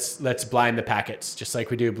say, let's blind the packets, just like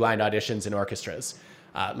we do blind auditions in orchestras.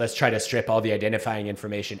 Let's try to strip all the identifying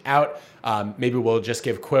information out. Maybe we'll just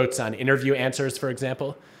give quotes on interview answers, for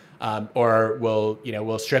example. Or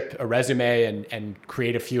we'll strip a resume and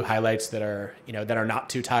create a few highlights that are not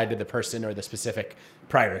too tied to the person or the specific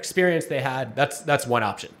prior experience they had. That's one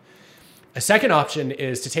option. A second option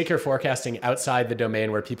is to take your forecasting outside the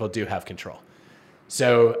domain where people do have control.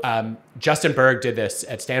 So Justin Berg did this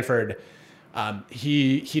at Stanford.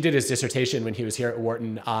 He did his dissertation when he was here at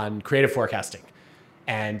Wharton on creative forecasting.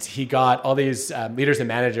 And he got all these leaders and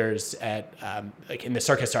managers at like in the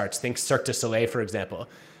circus arts, think Cirque du Soleil, for example,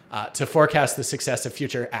 to forecast the success of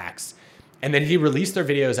future acts. And then he released their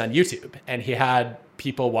videos on YouTube, and he had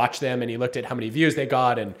people watch them, and he looked at how many views they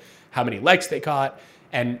got and how many likes they got.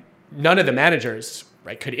 And none of the managers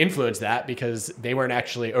could influence that because they weren't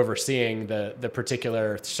actually overseeing the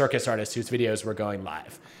particular circus artist whose videos were going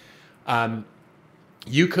live.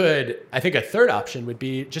 You could, I think a third option would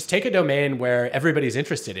be just take a domain where everybody's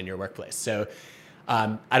interested in your workplace. So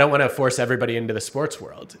I don't want to force everybody into the sports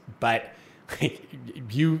world, but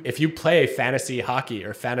if you play fantasy hockey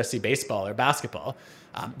or fantasy baseball or basketball,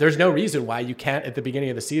 there's no reason why you can't, at the beginning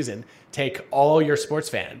of the season, take all your sports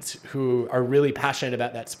fans who are really passionate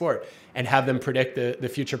about that sport and have them predict the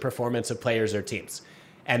future performance of players or teams.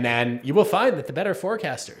 And then you will find that the better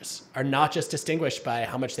forecasters are not just distinguished by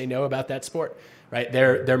how much they know about that sport, right?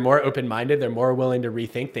 They're more open-minded. They're more willing to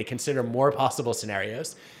rethink. They consider more possible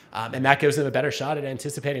scenarios. And that gives them a better shot at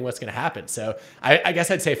anticipating what's going to happen. So I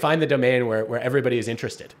guess I'd say find the domain where everybody is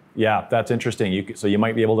interested. Yeah, that's interesting. So you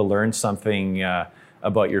might be able to learn something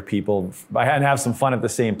about your people and have some fun at the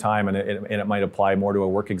same time, and it might apply more to a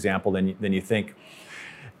work example than you think.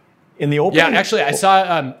 In the open, actually, I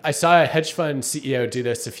saw a hedge fund CEO do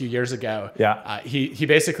this a few years ago. He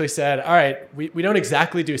basically said, "All right, we don't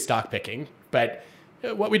exactly do stock picking, but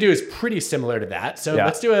what we do is pretty similar to that. So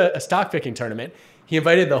let's do a stock picking tournament." He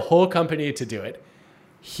invited the whole company to do it.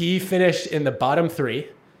 He finished in the bottom 3,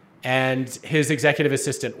 and his executive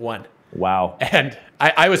assistant won. Wow. And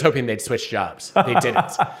I was hoping they'd switch jobs. They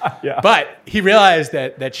didn't. But he realized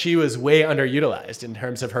that she was way underutilized in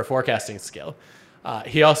terms of her forecasting skill.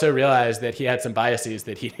 he also realized that he had some biases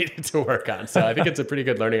that he needed to work on. So I think it's a pretty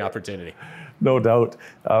good learning opportunity. No doubt.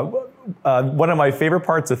 One of my favorite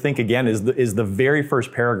parts to Think Again is the very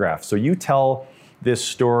first paragraph. So you tell this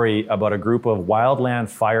story about a group of wildland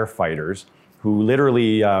firefighters who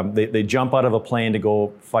literally, they jump out of a plane to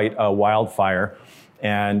go fight a wildfire,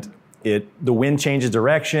 and the wind changes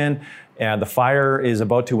direction, and the fire is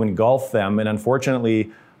about to engulf them, and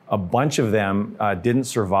unfortunately, a bunch of them didn't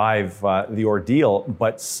survive the ordeal,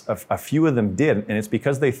 but a few of them did, and it's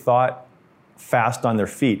because they thought fast on their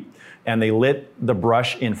feet, and they lit the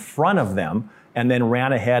brush in front of them, and then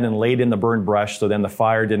ran ahead and laid in the burned brush, so then the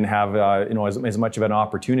fire didn't have as much of an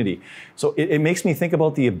opportunity. So it makes me think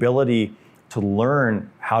about the ability to learn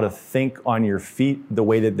how to think on your feet the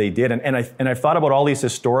way that they did, and I've thought about all these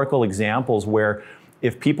historical examples where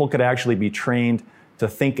if people could actually be trained to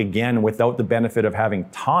think again without the benefit of having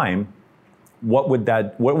time, what would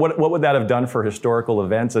that have done for historical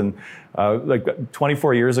events? And like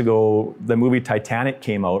 24 years ago, the movie Titanic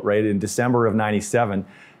came out, right, in December of '97,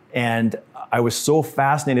 and I was so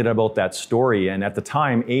fascinated about that story. And at the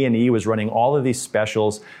time, A&E was running all of these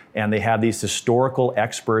specials, and they had these historical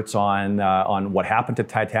experts on what happened to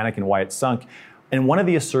Titanic and why it sunk. And one of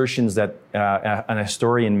the assertions that an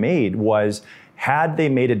historian made was, had they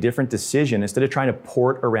made a different decision, instead of trying to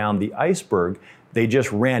port around the iceberg, they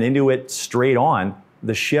just ran into it straight on,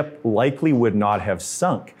 the ship likely would not have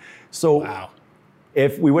sunk. So wow.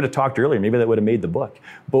 If we would have talked earlier, maybe that would have made the book.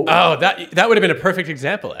 But, that would have been a perfect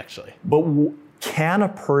example, actually. But can a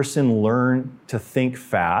person learn to think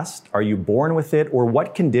fast? Are you born with it? Or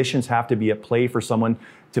what conditions have to be at play for someone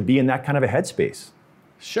to be in that kind of a headspace?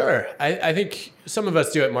 Sure. I think some of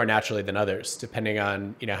us do it more naturally than others, depending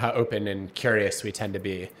on how open and curious we tend to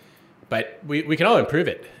be. But we can all improve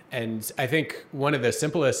it. And I think one of the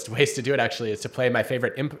simplest ways to do it, actually, is to play my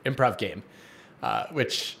favorite improv game,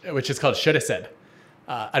 which is called Shoulda Said.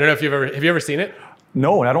 I don't know if have you ever seen it?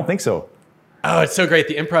 No, I don't think so. Oh, it's so great.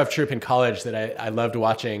 The improv troupe in college that I loved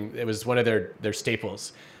watching, it was one of their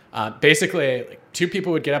staples. Basically, like, two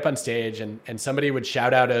people would get up on stage and somebody would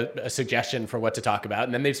shout out a suggestion for what to talk about,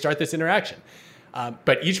 and then they'd start this interaction.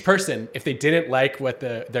 But each person, if they didn't like what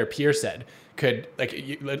their peer said, could,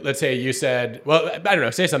 like, let's say you said, well, I don't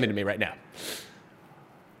know, say something to me right now.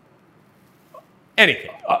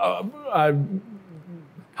 Anything.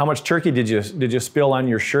 How much turkey did you spill on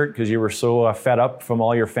your shirt because you were so fed up from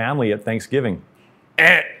all your family at Thanksgiving?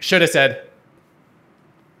 Should have said.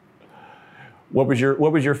 What was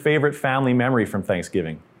your favorite family memory from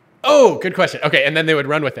Thanksgiving? Oh, good question. Okay, and then they would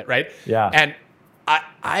run with it, right? Yeah. And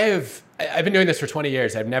I've been doing this for 20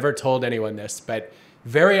 years. I've never told anyone this, but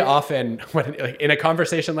very often when, like, in a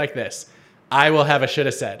conversation like this, I will have a should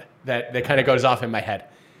have said that kind of goes off in my head.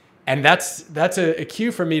 And that's a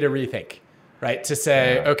cue for me to rethink, right? To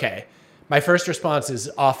say, okay, my first response is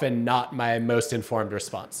often not my most informed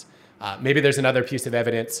response. Maybe there's another piece of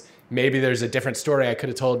evidence. Maybe there's a different story I could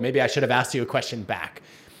have told. Maybe I should have asked you a question back.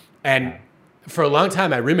 And for a long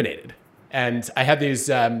time, I ruminated. And I had these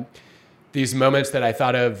moments that I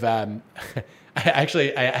thought of. I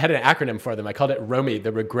had an acronym for them. I called it ROMI,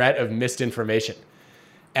 the regret of missed information.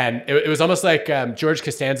 And it was almost like George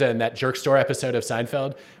Costanza in that Jerk Store episode of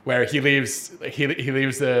Seinfeld, where he leaves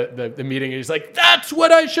the meeting and he's like, "That's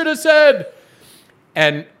what I should have said."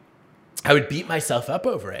 And I would beat myself up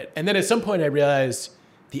over it. And then at some point I realized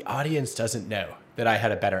the audience doesn't know that I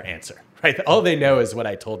had a better answer, right? All they know is what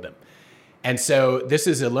I told them. And so this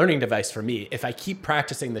is a learning device for me. If I keep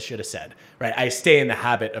practicing the should have said, right, I stay in the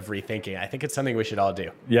habit of rethinking. I think it's something we should all do.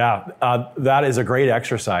 Yeah, that is a great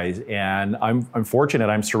exercise. And I'm fortunate.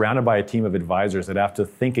 I'm surrounded by a team of advisors that have to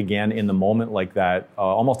think again in the moment like that,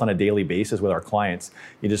 almost on a daily basis with our clients.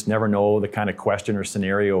 You just never know the kind of question or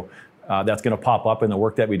scenario that's going to pop up in the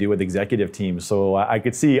work that we do with executive teams. So I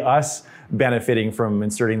could see us benefiting from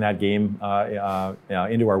inserting that game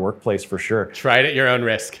into our workplace for sure. Try it at your own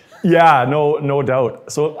risk. Yeah, no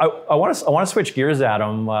doubt. So I want to switch gears,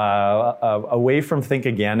 Adam, away from Think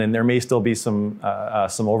Again, and there may still be some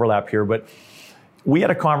overlap here. But you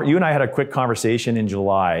and I had a quick conversation in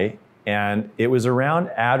July, and it was around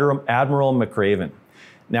Admiral McRaven.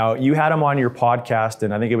 Now, you had him on your podcast,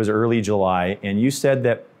 and I think it was early July, and you said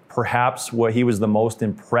that perhaps he was the most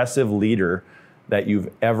impressive leader that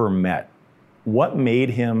you've ever met. What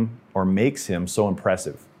made him or makes him so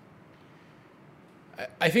impressive?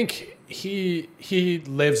 I think he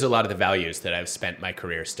lives a lot of the values that I've spent my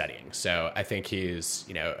career studying. So I think he's,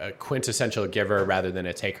 a quintessential giver rather than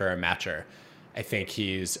a taker or matcher. I think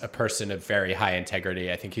he's a person of very high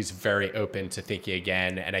integrity. I think he's very open to thinking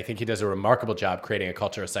again. And I think he does a remarkable job creating a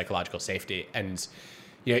culture of psychological safety. And,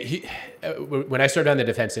 When I served on the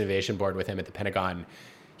Defense Innovation Board with him at the Pentagon,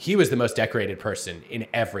 he was the most decorated person in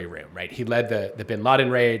every room, right? He led the Bin Laden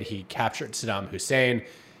raid. He captured Saddam Hussein.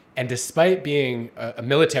 And despite being a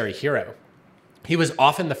military hero, he was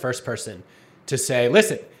often the first person to say,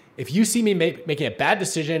 listen, if you see me making a bad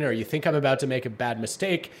decision or you think I'm about to make a bad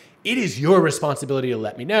mistake, it is your responsibility to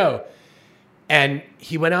let me know. And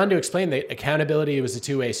he went on to explain that accountability was a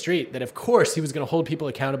two-way street, that of course he was going to hold people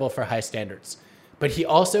accountable for high standards, but he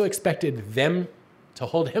also expected them to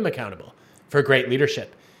hold him accountable for great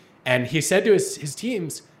leadership. And he said to his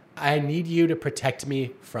teams, I need you to protect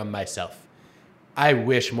me from myself. I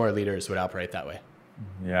wish more leaders would operate that way.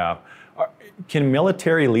 Yeah. Can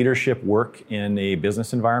military leadership work in a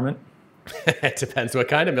business environment? It depends what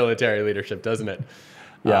kind of military leadership, doesn't it?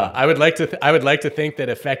 Yeah. I would like to think that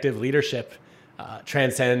effective leadership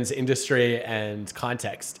transcends industry and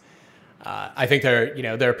context. I think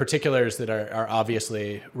there are particulars that are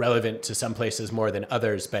obviously relevant to some places more than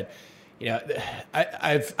others, but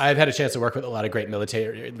I've had a chance to work with a lot of great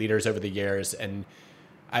military leaders over the years, and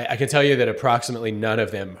I can tell you that approximately none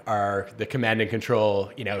of them are the command and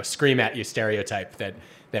control, scream at you stereotype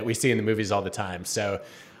that we see in the movies all the time. So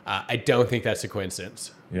I don't think that's a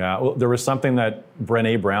coincidence. Yeah, well, there was something that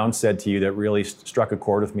Brené Brown said to you that really struck a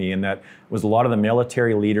chord with me, and that was a lot of the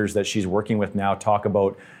military leaders that she's working with now talk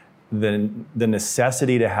about the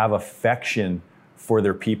necessity to have affection for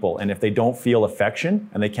their people. And if they don't feel affection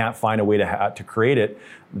and they can't find a way to create it,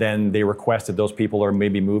 then they request that those people are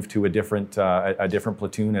maybe moved to a different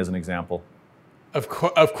platoon, as an example. Of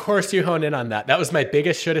course you hone in on that. That was my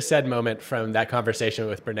biggest should have said moment from that conversation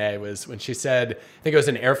with Brené, was when she said, I think it was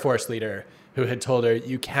an Air Force leader who had told her,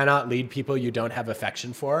 you cannot lead people you don't have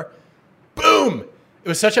affection for. Boom! It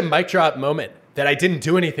was such a mic drop moment that I didn't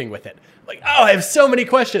do anything with it. Like, I have so many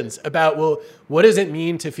questions about, well, what does it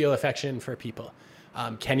mean to feel affection for people?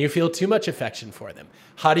 Can you feel too much affection for them?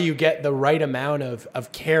 How do you get the right amount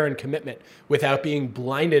of care and commitment without being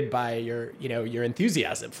blinded by your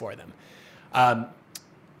enthusiasm for them?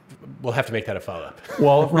 We'll have to make that a follow-up.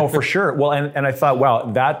 Well, no, for sure. Well, and I thought,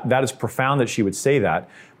 wow, that is profound that she would say that.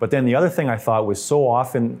 But then the other thing I thought was so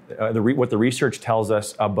often what the research tells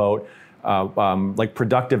us about like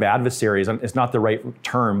productive adversaries, and it's not the right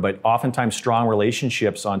term, but oftentimes strong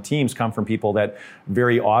relationships on teams come from people that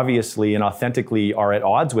very obviously and authentically are at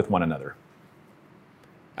odds with one another.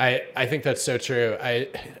 I think that's so true.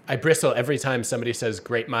 I bristle every time somebody says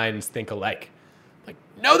great minds think alike. Like,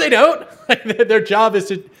 no, they don't. Their job is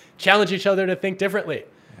to challenge each other to think differently,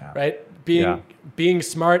 right? Being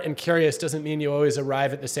smart and curious doesn't mean you always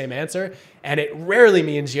arrive at the same answer, and it rarely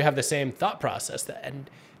means you have the same thought process. And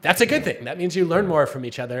that's a good thing. That means you learn more from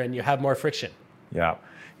each other and you have more friction. Yeah.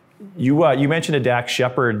 You mentioned to Dax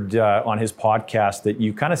Shepard on his podcast that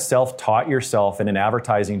you kind of self-taught yourself in an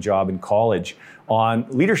advertising job in college on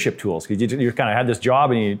leadership tools, because you kind of had this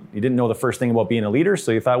job and you didn't know the first thing about being a leader,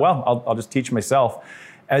 so you thought, well, I'll just teach myself.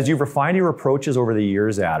 As you've refined your approaches over the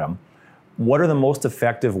years, Adam, what are the most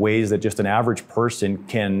effective ways that just an average person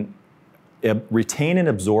can retain and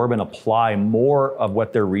absorb and apply more of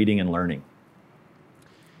what they're reading and learning?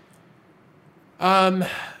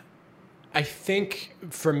 I think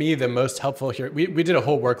for me, the most helpful here, we did a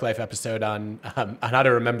whole work life episode on how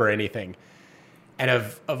to remember anything. And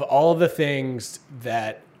of all the things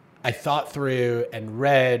that I thought through and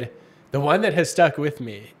read, the one that has stuck with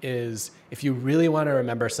me is, if you really want to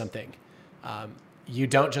remember something, you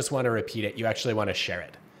don't just want to repeat it, you actually want to share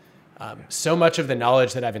it. So much of the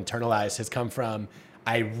knowledge that I've internalized has come from,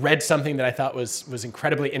 I read something that I thought was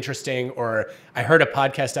incredibly interesting, or I heard a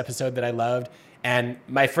podcast episode that I loved, and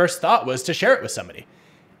my first thought was to share it with somebody.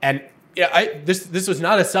 And this was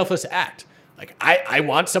not a selfless act. Like, I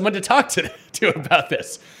want someone to talk to about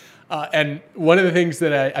this. And one of the things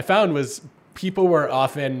that I found was people were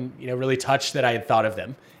often, really touched that I had thought of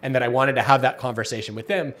them and that I wanted to have that conversation with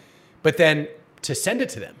them. But then to send it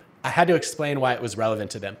to them, I had to explain why it was relevant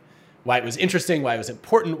to them, why it was interesting, why it was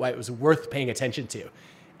important, why it was worth paying attention to.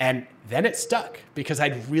 And then it stuck because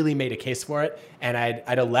I'd really made a case for it, and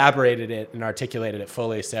I'd elaborated it and articulated it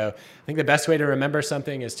fully. So I think the best way to remember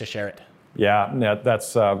something is to share it. Yeah,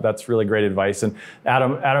 that's really great advice. And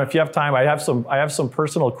Adam, if you have time, I have some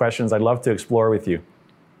personal questions I'd love to explore with you.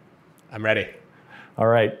 I'm ready. All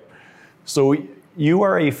right. So you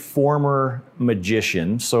are a former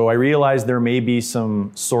magician, so I realize there may be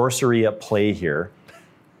some sorcery at play here.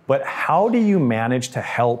 But how do you manage to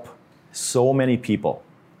help so many people?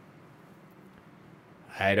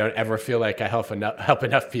 I don't ever feel like I help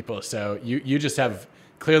enough people. So you just have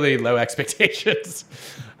clearly low expectations.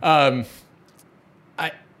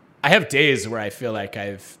 I have days where I feel like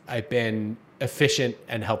I've been efficient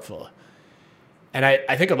and helpful. And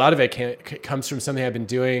I think a lot of it comes from something I've been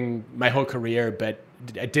doing my whole career, but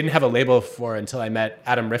I didn't have a label for until I met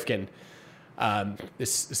Adam Rifkin,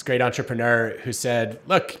 this great entrepreneur who said,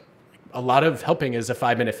 look, a lot of helping is a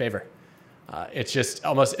 5-minute favor. It's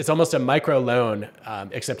almost a micro loan,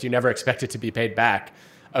 except you never expect it to be paid back,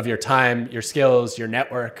 of your time, your skills, your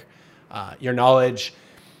network, your knowledge.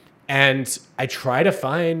 And I try to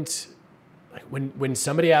find, like, when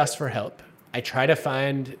somebody asks for help, I try to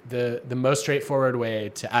find the most straightforward way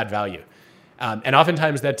to add value. And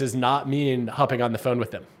oftentimes that does not mean hopping on the phone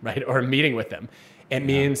with them, right? Or meeting with them. It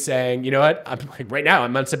means saying, you know what, right now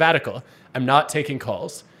I'm on sabbatical. I'm not taking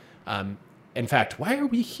calls. In fact, why are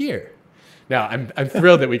we here? No, I'm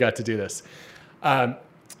thrilled that we got to do this.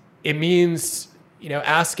 It means,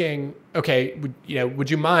 asking, okay,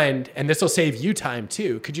 would you mind, and this will save you time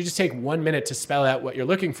too, could you just take 1 minute to spell out what you're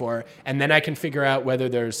looking for, and then I can figure out whether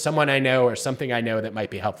there's someone I know or something I know that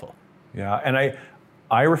might be helpful. Yeah, and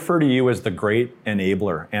I refer to you as the great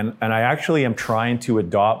enabler, and I actually am trying to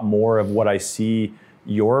adopt more of what I see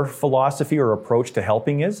your philosophy or approach to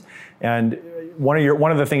helping is. And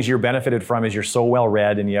one of the things you're benefited from is you're so well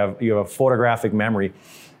read and you have a photographic memory.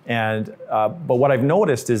 And but what I've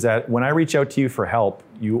noticed is that when I reach out to you for help,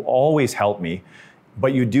 you always help me,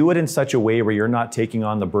 but you do it in such a way where you're not taking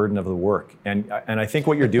on the burden of the work. And I think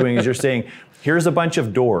what you're doing is you're saying, here's a bunch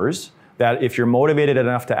of doors that if you're motivated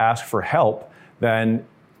enough to ask for help, then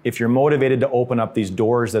if you're motivated to open up these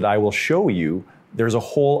doors that I will show you, there's a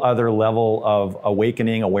whole other level of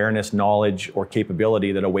awakening, awareness, knowledge, or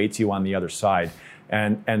capability that awaits you on the other side.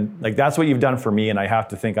 And like that's what you've done for me, and I have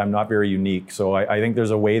to think I'm not very unique. So I think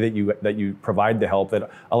there's a way that you provide the help that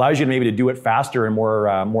allows you maybe to do it faster and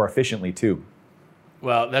more efficiently too.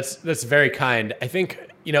 Well, that's very kind. I think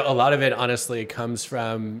a lot of it honestly comes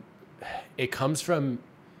from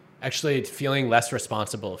actually feeling less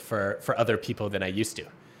responsible for other people than I used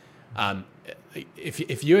to.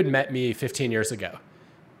 If you had met me 15 years ago,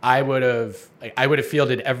 I would have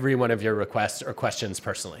fielded every one of your requests or questions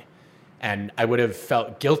personally. And I would have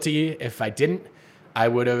felt guilty if I didn't. I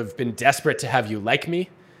would have been desperate to have you like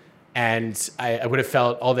me. And I would have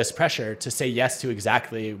felt all this pressure to say yes to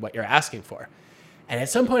exactly what you're asking for. And at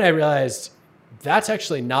some point I realized that's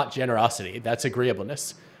actually not generosity. That's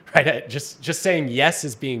agreeableness, right? Just saying yes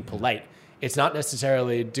is being polite. It's not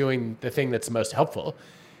necessarily doing the thing that's most helpful.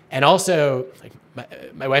 And also, like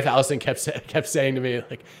my wife Allison kept saying to me,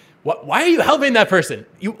 like, why are you helping that person?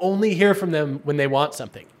 You only hear from them when they want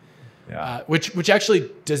something. Yeah. Which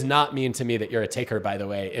actually does not mean to me that you're a taker, by the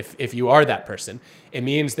way. If you are that person, it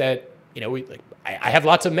means that I have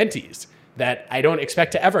lots of mentees that I don't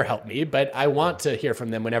expect to ever help me, but I want to hear from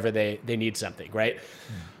them whenever they need something, right?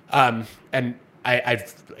 And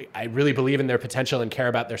I really believe in their potential and care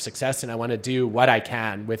about their success, and I want to do what I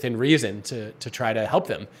can within reason to try to help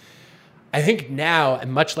them. I think now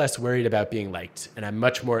I'm much less worried about being liked, and I'm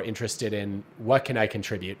much more interested in what can I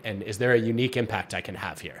contribute, and is there a unique impact I can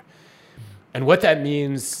have here? And what that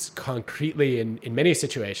means concretely in many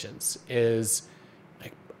situations is,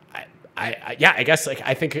 I guess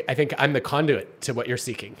I think I'm the conduit to what you're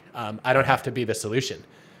seeking. I don't have to be the solution.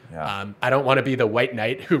 Yeah. I don't want to be the white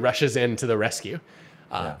knight who rushes in to the rescue.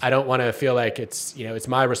 I don't want to feel like it's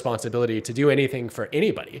my responsibility to do anything for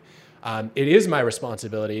anybody. It is my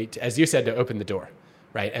responsibility, as you said, to open the door,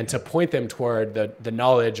 right? And to point them toward the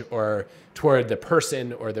knowledge or toward the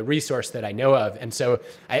person or the resource that I know of. And so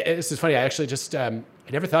this is funny. I actually just, I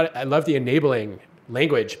never thought, I love the enabling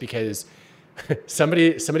language because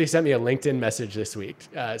somebody sent me a LinkedIn message this week,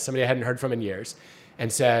 somebody I hadn't heard from in years,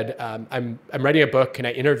 and said, I'm writing a book. Can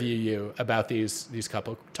I interview you about these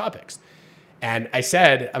couple topics? And I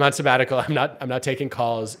said, I'm on sabbatical. I'm not taking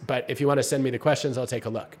calls, but if you want to send me the questions, I'll take a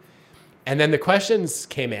look. And then the questions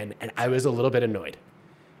came in and I was a little bit annoyed.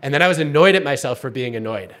 And then I was annoyed at myself for being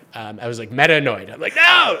annoyed. I was like meta annoyed. I'm like,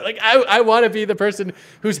 no, like I want to be the person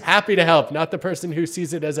who's happy to help, not the person who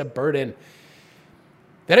sees it as a burden.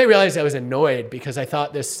 Then I realized I was annoyed because I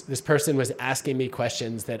thought this person was asking me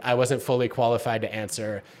questions that I wasn't fully qualified to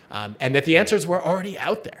answer, and that the answers were already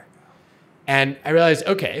out there. And I realized,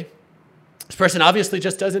 okay, this person obviously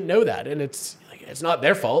just doesn't know that, and it's not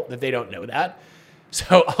their fault that they don't know that.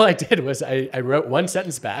 So all I did was I wrote one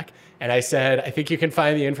sentence back, and I said, I think you can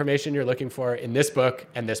find the information you're looking for in this book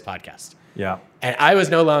and this podcast. Yeah. And I was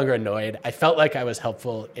no longer annoyed. I felt like I was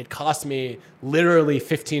helpful. It cost me literally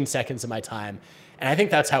 15 seconds of my time. And I think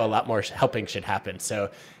that's how a lot more helping should happen. So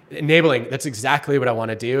enabling, that's exactly what I want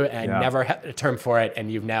to do. And I never had a term for it.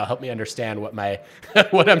 And you've now helped me understand what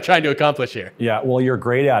what I'm trying to accomplish here. Yeah, well, you're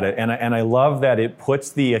great at it. And I love that it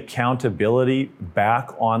puts the accountability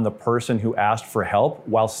back on the person who asked for help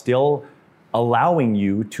while still allowing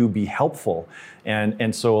you to be helpful.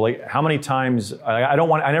 And so, like, how many times I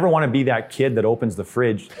never want to be that kid that opens the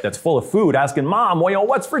fridge that's full of food asking mom, well,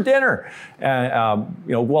 what's for dinner? And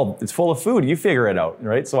well, it's full of food, you figure it out,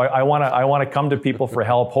 right? So I want to come to people for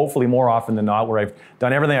help, hopefully more often than not, where I've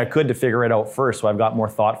done everything I could to figure it out first, so I've got more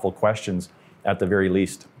thoughtful questions at the very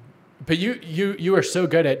least. But you are so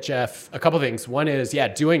good at, Jeff, a couple things. One is,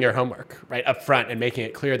 doing your homework right up front and making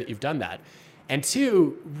it clear that you've done that. And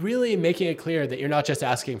two, really making it clear that you're not just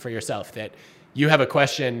asking for yourself, that you have a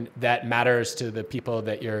question that matters to the people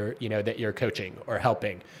that you're coaching or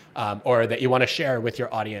helping, or that you want to share with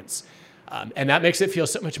your audience. And that makes it feel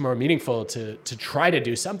so much more meaningful to try to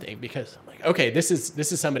do something, because I'm like, okay, this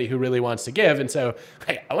is somebody who really wants to give. And so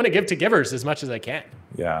I want to give to givers as much as I can.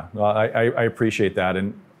 Yeah, well, I appreciate that.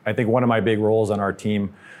 And I think one of my big roles on our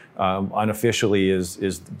team unofficially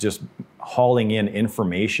is just hauling in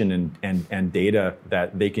information and data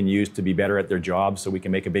that they can use to be better at their jobs, so we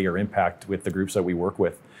can make a bigger impact with the groups that we work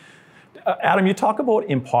with. Adam, you talk about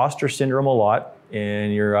imposter syndrome a lot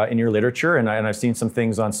in your literature, and I've seen some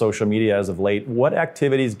things on social media as of late. What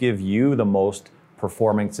activities give you the most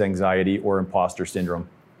performance anxiety or imposter syndrome?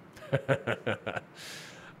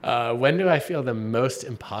 When do I feel the most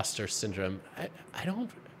imposter syndrome?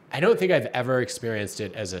 I don't think I've ever experienced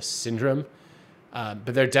it as a syndrome, but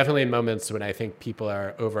there are definitely moments when I think people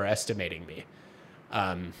are overestimating me.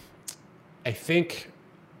 I think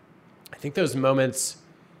those moments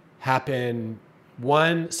happen,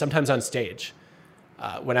 sometimes on stage,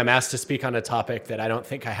 when I'm asked to speak on a topic that I don't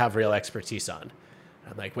think I have real expertise on.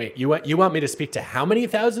 I'm like, wait, you want me to speak to how many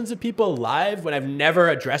thousands of people live when I've never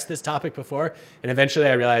addressed this topic before? And eventually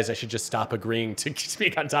I realized I should just stop agreeing to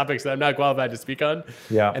speak on topics that I'm not qualified to speak on.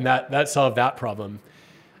 Yeah. And that solved that problem.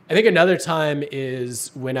 I think another time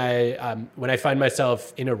is when I find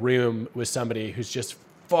myself in a room with somebody who's just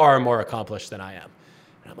far more accomplished than I am.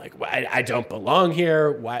 And I'm like, well, I don't belong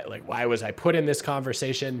here. Why was I put in this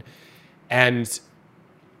conversation? And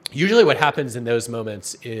usually what happens in those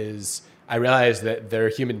moments is I realize that they're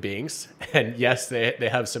human beings, and yes, they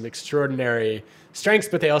have some extraordinary strengths,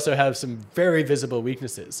 but they also have some very visible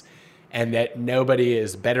weaknesses, and that nobody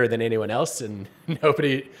is better than anyone else, and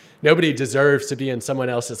nobody deserves to be in someone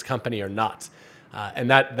else's company or not. And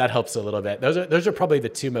that helps a little bit. Those are probably the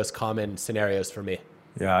two most common scenarios for me.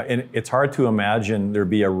 Yeah, and it's hard to imagine there'd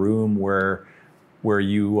be a room where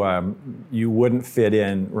you wouldn't fit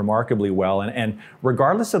in remarkably well, and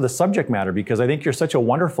regardless of the subject matter, because I think you're such a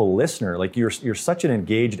wonderful listener. Like you're such an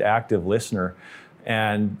engaged, active listener,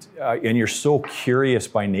 and you're so curious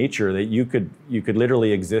by nature that you could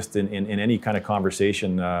literally exist in any kind of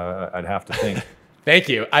conversation. I'd have to think. Thank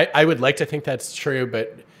you. I would like to think that's true,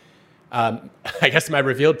 but I guess my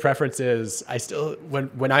revealed preference is I still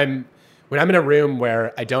when I'm in a room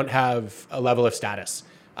where I don't have a level of status.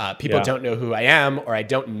 People don't know who I am, or I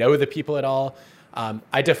don't know the people at all.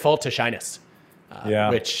 I default to shyness,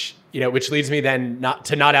 which leads me then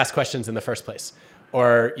not ask questions in the first place,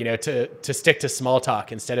 or to stick to small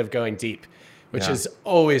talk instead of going deep, which is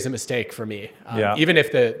always a mistake for me. Even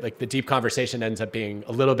if the deep conversation ends up being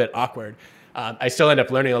a little bit awkward, I still end up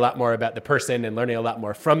learning a lot more about the person and learning a lot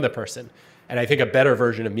more from the person. And I think a better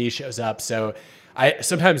version of me shows up. So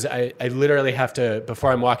sometimes I literally have to,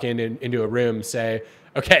 before I'm walking into a room, say,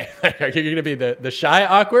 okay, are you going to be the shy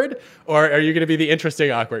awkward, or are you going to be the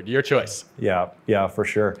interesting awkward? Your choice. Yeah, for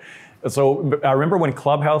sure. So I remember when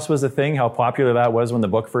Clubhouse was a thing, how popular that was when the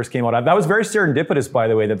book first came out. That was very serendipitous, by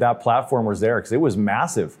the way, that platform was there, because it was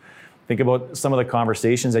massive. Think about some of the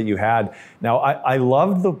conversations that you had. Now, I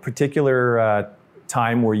loved the particular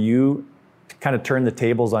time where you kind of turned the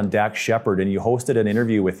tables on Dax Shepard, and you hosted an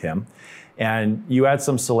interview with him. And you had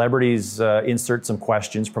some celebrities insert some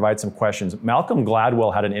questions, provide some questions. Malcolm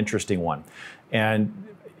Gladwell had an interesting one. And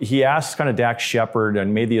he asked kind of Dax Shepard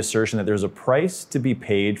and made the assertion that there's a price to be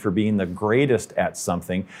paid for being the greatest at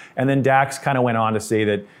something. And then Dax kind of went on to say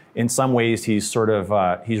that in some ways he's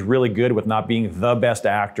he's really good with not being the best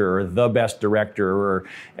actor or the best director,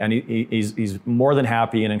 and he's more than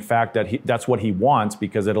happy. And in fact, that's what he wants,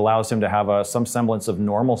 because it allows him to have some semblance of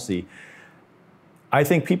normalcy. I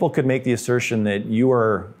think people could make the assertion that you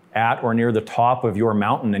are at or near the top of your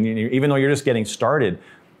mountain, and even though you're just getting started.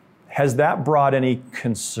 Has that brought any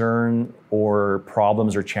concern or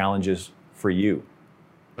problems or challenges for you?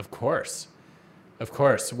 Of course.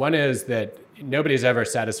 One is that nobody's ever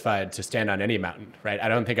satisfied to stand on any mountain, right? I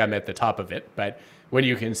don't think I'm at the top of it, but when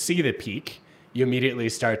you can see the peak, you immediately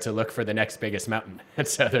start to look for the next biggest mountain. And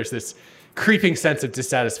so there's this creeping sense of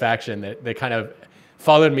dissatisfaction that kind of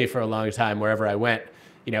followed me for a long time wherever I went.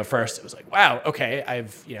 First it was like, wow, okay,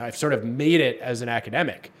 I've sort of made it as an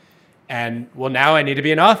academic, and well, now I need to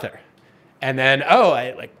be an author. And then,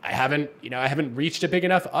 I haven't reached a big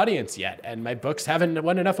enough audience yet, and my books haven't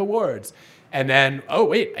won enough awards. And then,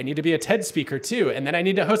 wait, I need to be a TED speaker too, and then I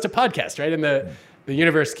need to host a podcast, right? And the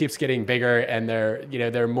universe keeps getting bigger, and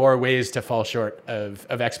there are more ways to fall short of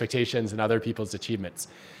expectations and other people's achievements.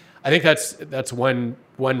 I think that's one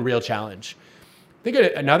real challenge. I think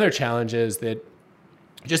another challenge is that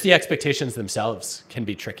just the expectations themselves can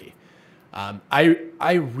be tricky.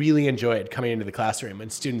 I really enjoyed coming into the classroom when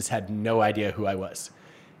students had no idea who I was.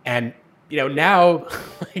 And, now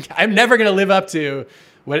I'm never going to live up to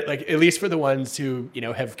what, at least for the ones who,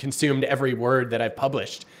 have consumed every word that I've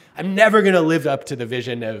published. I'm never going to live up to the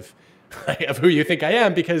vision of who you think I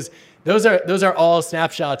am, because those are all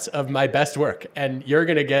snapshots of my best work. And you're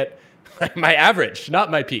going to get my average,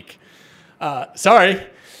 not my peak. Sorry.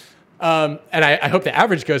 And I hope the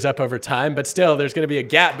average goes up over time, but still there's going to be a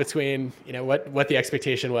gap between, what the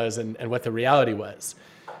expectation was and what the reality was.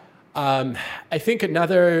 I think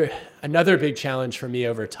another big challenge for me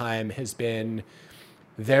over time has been,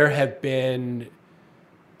 there have been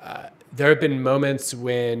moments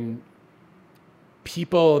when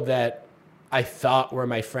people that I thought were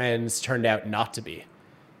my friends turned out not to be.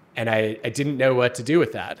 And I didn't know what to do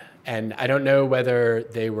with that. And I don't know whether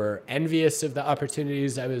they were envious of the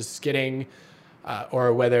opportunities I was getting,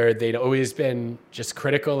 or whether they'd always been just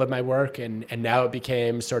critical of my work, and now it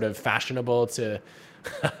became sort of fashionable to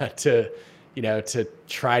to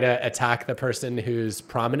try to attack the person who's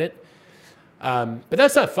prominent. But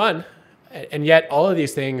that's not fun. And yet all of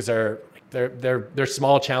these things they're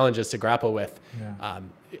small challenges to grapple with. Yeah.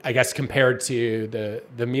 I guess compared to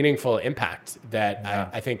the meaningful impact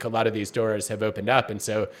that I think a lot of these doors have opened up. And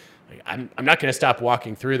so I'm not going to stop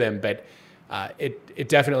walking through them, but it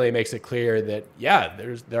definitely makes it clear that,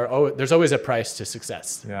 there's always a price to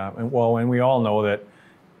success. Yeah. And we all know that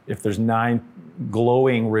if there's 9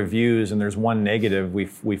 glowing reviews and there's 1 negative,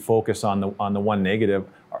 we focus on the 1 negative.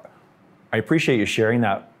 I appreciate you sharing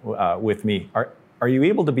that with me. Are you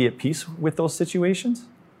able to be at peace with those situations?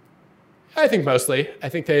 I think mostly. I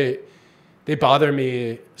think they bother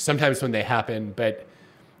me sometimes when they happen, but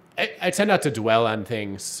I tend not to dwell on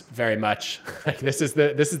things very much. Like this is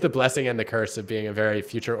the blessing and the curse of being a very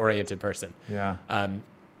future-oriented person. Yeah.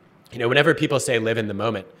 Whenever people say live in the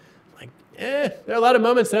moment, I'm like, there are a lot of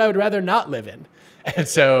moments that I would rather not live in. And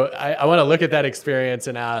so I want to look at that experience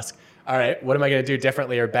and ask, all right, what am I going to do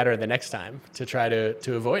differently or better the next time to try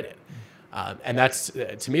to avoid it? And that's,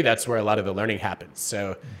 to me, that's where a lot of the learning happens.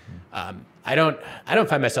 So I don't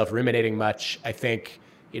find myself ruminating much. I think,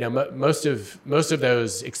 most of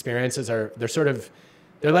those experiences they're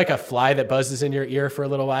like a fly that buzzes in your ear for a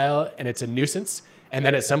little while, and it's a nuisance. And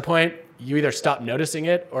then at some point you either stop noticing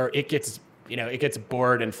it, or it gets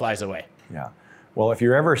bored and flies away. Yeah. Well, if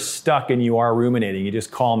you're ever stuck and you are ruminating, you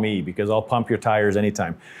just call me, because I'll pump your tires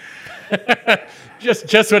anytime.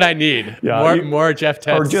 just what I need. Yeah, more Jeff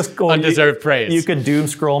Tetz undeserved praise. You could doom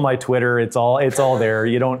scroll my Twitter. It's all there.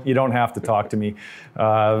 You don't have to talk to me.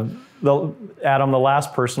 Adam, the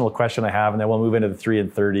last personal question I have, and then we'll move into the 3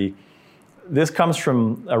 and 30. This comes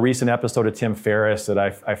from a recent episode of Tim Ferriss that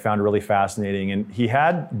I found really fascinating, and he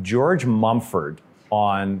had George Mumford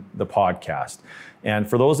on the podcast. And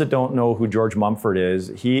for those that don't know who George Mumford is,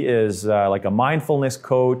 he is like a mindfulness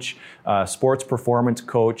coach, sports performance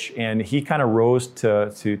coach, and he kind of rose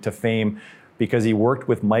to fame because he worked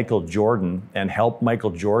with Michael Jordan and helped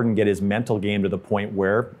Michael Jordan get his mental game to the point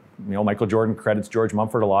where, Michael Jordan credits George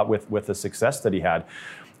Mumford a lot with the success that he had.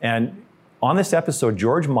 And on this episode,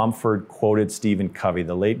 George Mumford quoted Stephen Covey,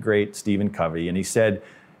 the late, great Stephen Covey, and he said,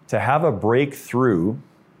 to have a breakthrough,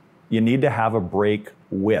 you need to have a break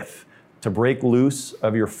with. To break loose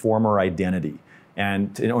of your former identity,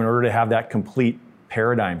 and in order to have that complete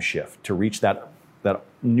paradigm shift, to reach that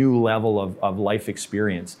new level of life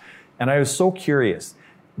experience. And I was so curious,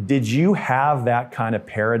 did you have that kind of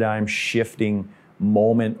paradigm shifting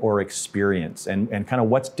moment or experience? And kind of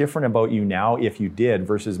what's different about you now, if you did,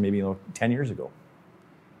 versus maybe 10 years ago?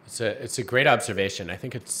 It's a great observation. I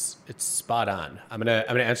think it's spot on. I'm gonna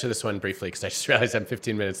answer this one briefly because I just realized I'm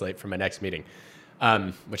 15 minutes late for my next meeting.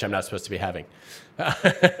 Which I'm not supposed to be having.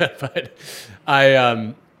 But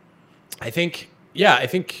I think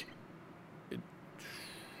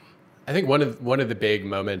one of the big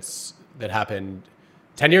moments that happened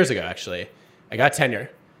 10 years ago, actually, I got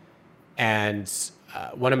tenure, And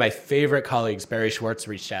one of my favorite colleagues, Barry Schwartz,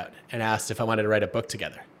 reached out and asked if I wanted to write a book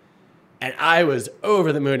together. And I was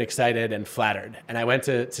over the moon excited and flattered. And I went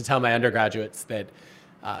to tell my undergraduates that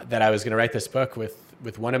I was going to write this book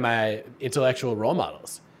with one of my intellectual role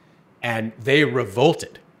models. And they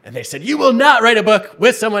revolted. And they said, "You will not write a book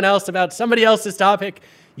with someone else about somebody else's topic.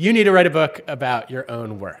 You need to write a book about your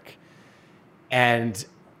own work." And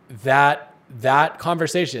that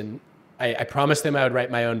conversation, I promised them I would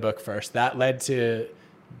write my own book first. That led to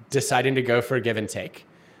deciding to go for Give and Take.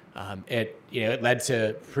 It led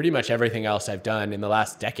to pretty much everything else I've done in the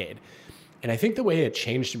last decade. And I think the way it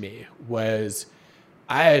changed me was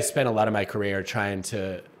I spent a lot of my career trying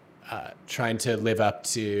to live up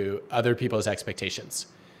to other people's expectations.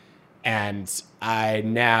 And I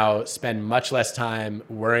now spend much less time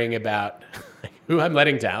worrying about who I'm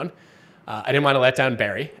letting down. I didn't want to let down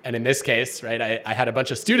Barry. And in this case, right, I had a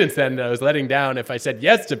bunch of students then that I was letting down if I said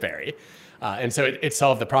yes to Barry. And so it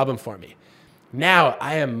solved the problem for me. Now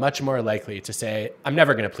I am much more likely to say, I'm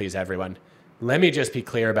never going to please everyone. Let me just be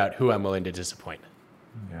clear about who I'm willing to disappoint.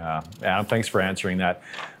 Yeah, Adam, thanks for answering that.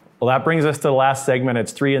 Well, that brings us to the last segment.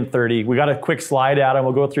 It's 3 and 30. We got a quick slide, Adam.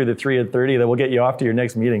 We'll go through the 3 and 30, then we'll get you off to your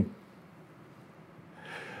next meeting.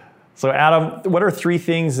 So Adam, what are 3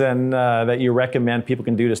 things then that you recommend people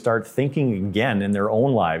can do to start thinking again in their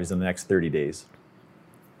own lives in the next 30 days?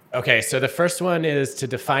 Okay, so the first one is to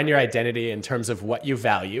define your identity in terms of what you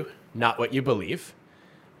value, not what you believe.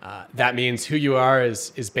 That means who you are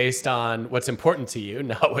is based on what's important to you,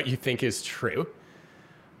 not what you think is true.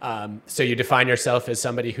 So you define yourself as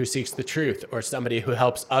somebody who seeks the truth, or somebody who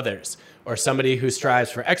helps others, or somebody who strives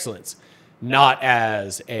for excellence, not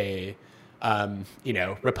as a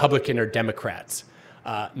Republican or Democrats,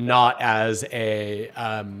 not as a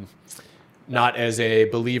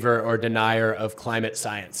believer or denier of climate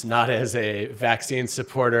science, not as a vaccine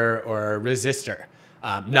supporter or resistor,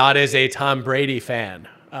 not as a Tom Brady fan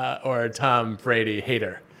or a Tom Brady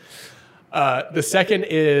hater. The second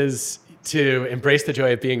is to embrace the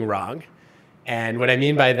joy of being wrong. And what I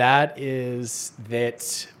mean by that is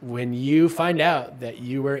that when you find out that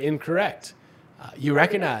you were incorrect, you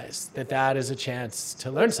recognize that is a chance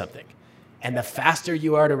to learn something. And the faster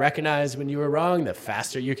you are to recognize when you were wrong, the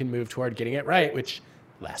faster you can move toward getting it right, which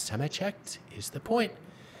last time I checked is the point.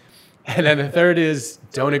 And then the third is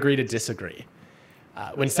don't agree to disagree.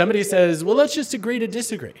 When somebody says, well, let's just agree to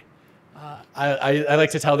disagree, I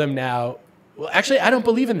like to tell them now, well, actually, I don't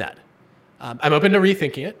believe in that. I'm open to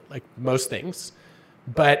rethinking it, like most things,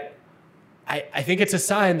 but I think it's a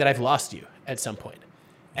sign that I've lost you at some point.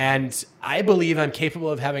 And I believe I'm capable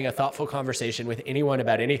of having a thoughtful conversation with anyone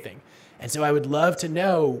about anything. And so I would love to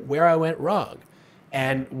know where I went wrong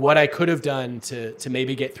and what I could have done to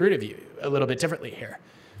maybe get through to you a little bit differently here.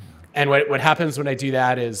 And what happens when I do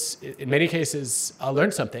that is, in many cases, I'll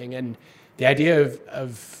learn something. And the idea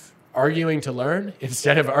of arguing to learn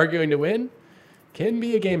instead of arguing to win can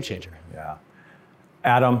be a game changer. Yeah.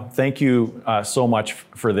 Adam, thank you so much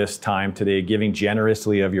for this time today, giving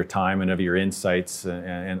generously of your time and of your insights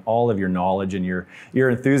and all of your knowledge and your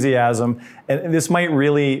enthusiasm. And this might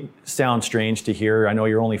really sound strange to hear. I know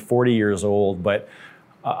you're only 40 years old, but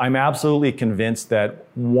I'm absolutely convinced that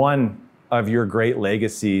one of your great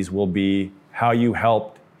legacies will be how you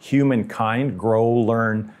helped humankind grow,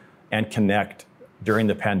 learn, and connect during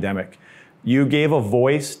the pandemic. You gave a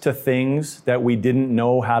voice to things that we didn't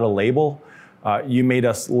know how to label. You made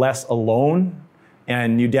us less alone,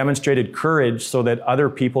 and you demonstrated courage so that other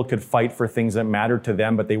people could fight for things that mattered to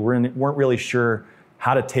them, but they weren't really sure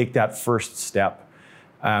how to take that first step.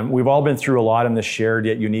 We've all been through a lot in this shared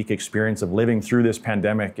yet unique experience of living through this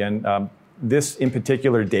pandemic, and this in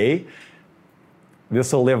particular day,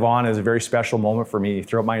 this will live on as a very special moment for me.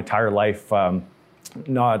 Throughout my entire life,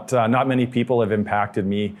 not many people have impacted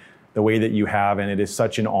me the way that you have, and it is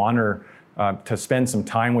such an honor to spend some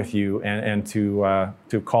time with you and to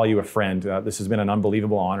call you a friend. This has been an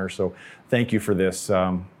unbelievable honor, so thank you for this.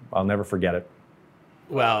 I'll never forget it.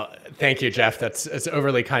 Well, thank you, Jeff. It's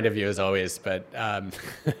overly kind of you as always, but I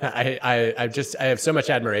have so much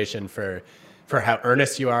admiration for how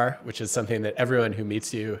earnest you are, which is something that everyone who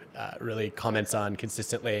meets you really comments on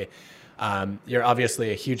consistently. You're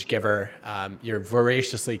obviously a huge giver. You're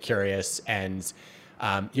voraciously curious, and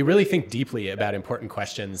you really think deeply about important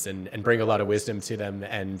questions and bring a lot of wisdom to them.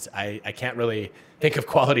 And I can't really think of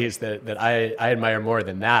qualities that I admire more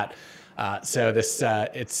than that. So this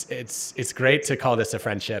it's great to call this a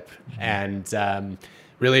friendship, and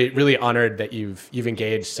really honored that you've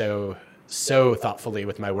engaged so thoughtfully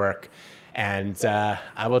with my work. And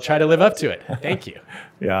I will try to live up to it. Thank you.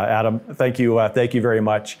 Yeah, Adam, thank you very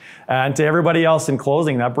much. And to everybody else, in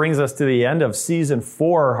closing, that brings us to the end of season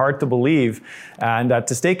 4, hard to believe. And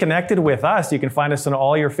to stay connected with us, you can find us on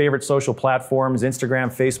all your favorite social platforms, Instagram,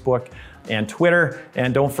 Facebook, and Twitter.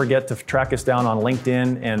 And don't forget to track us down on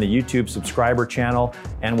LinkedIn and the YouTube subscriber channel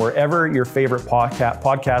and wherever your favorite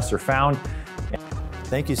podcasts are found.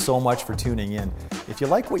 Thank you so much for tuning in. If you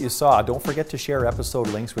like what you saw, don't forget to share episode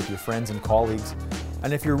links with your friends and colleagues.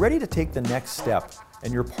 And if you're ready to take the next step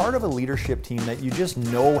and you're part of a leadership team that you just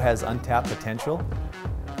know has untapped potential,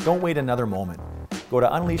 don't wait another moment. Go to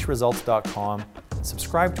unleashresults.com and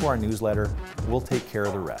subscribe to our newsletter. We'll take care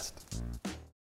of the rest.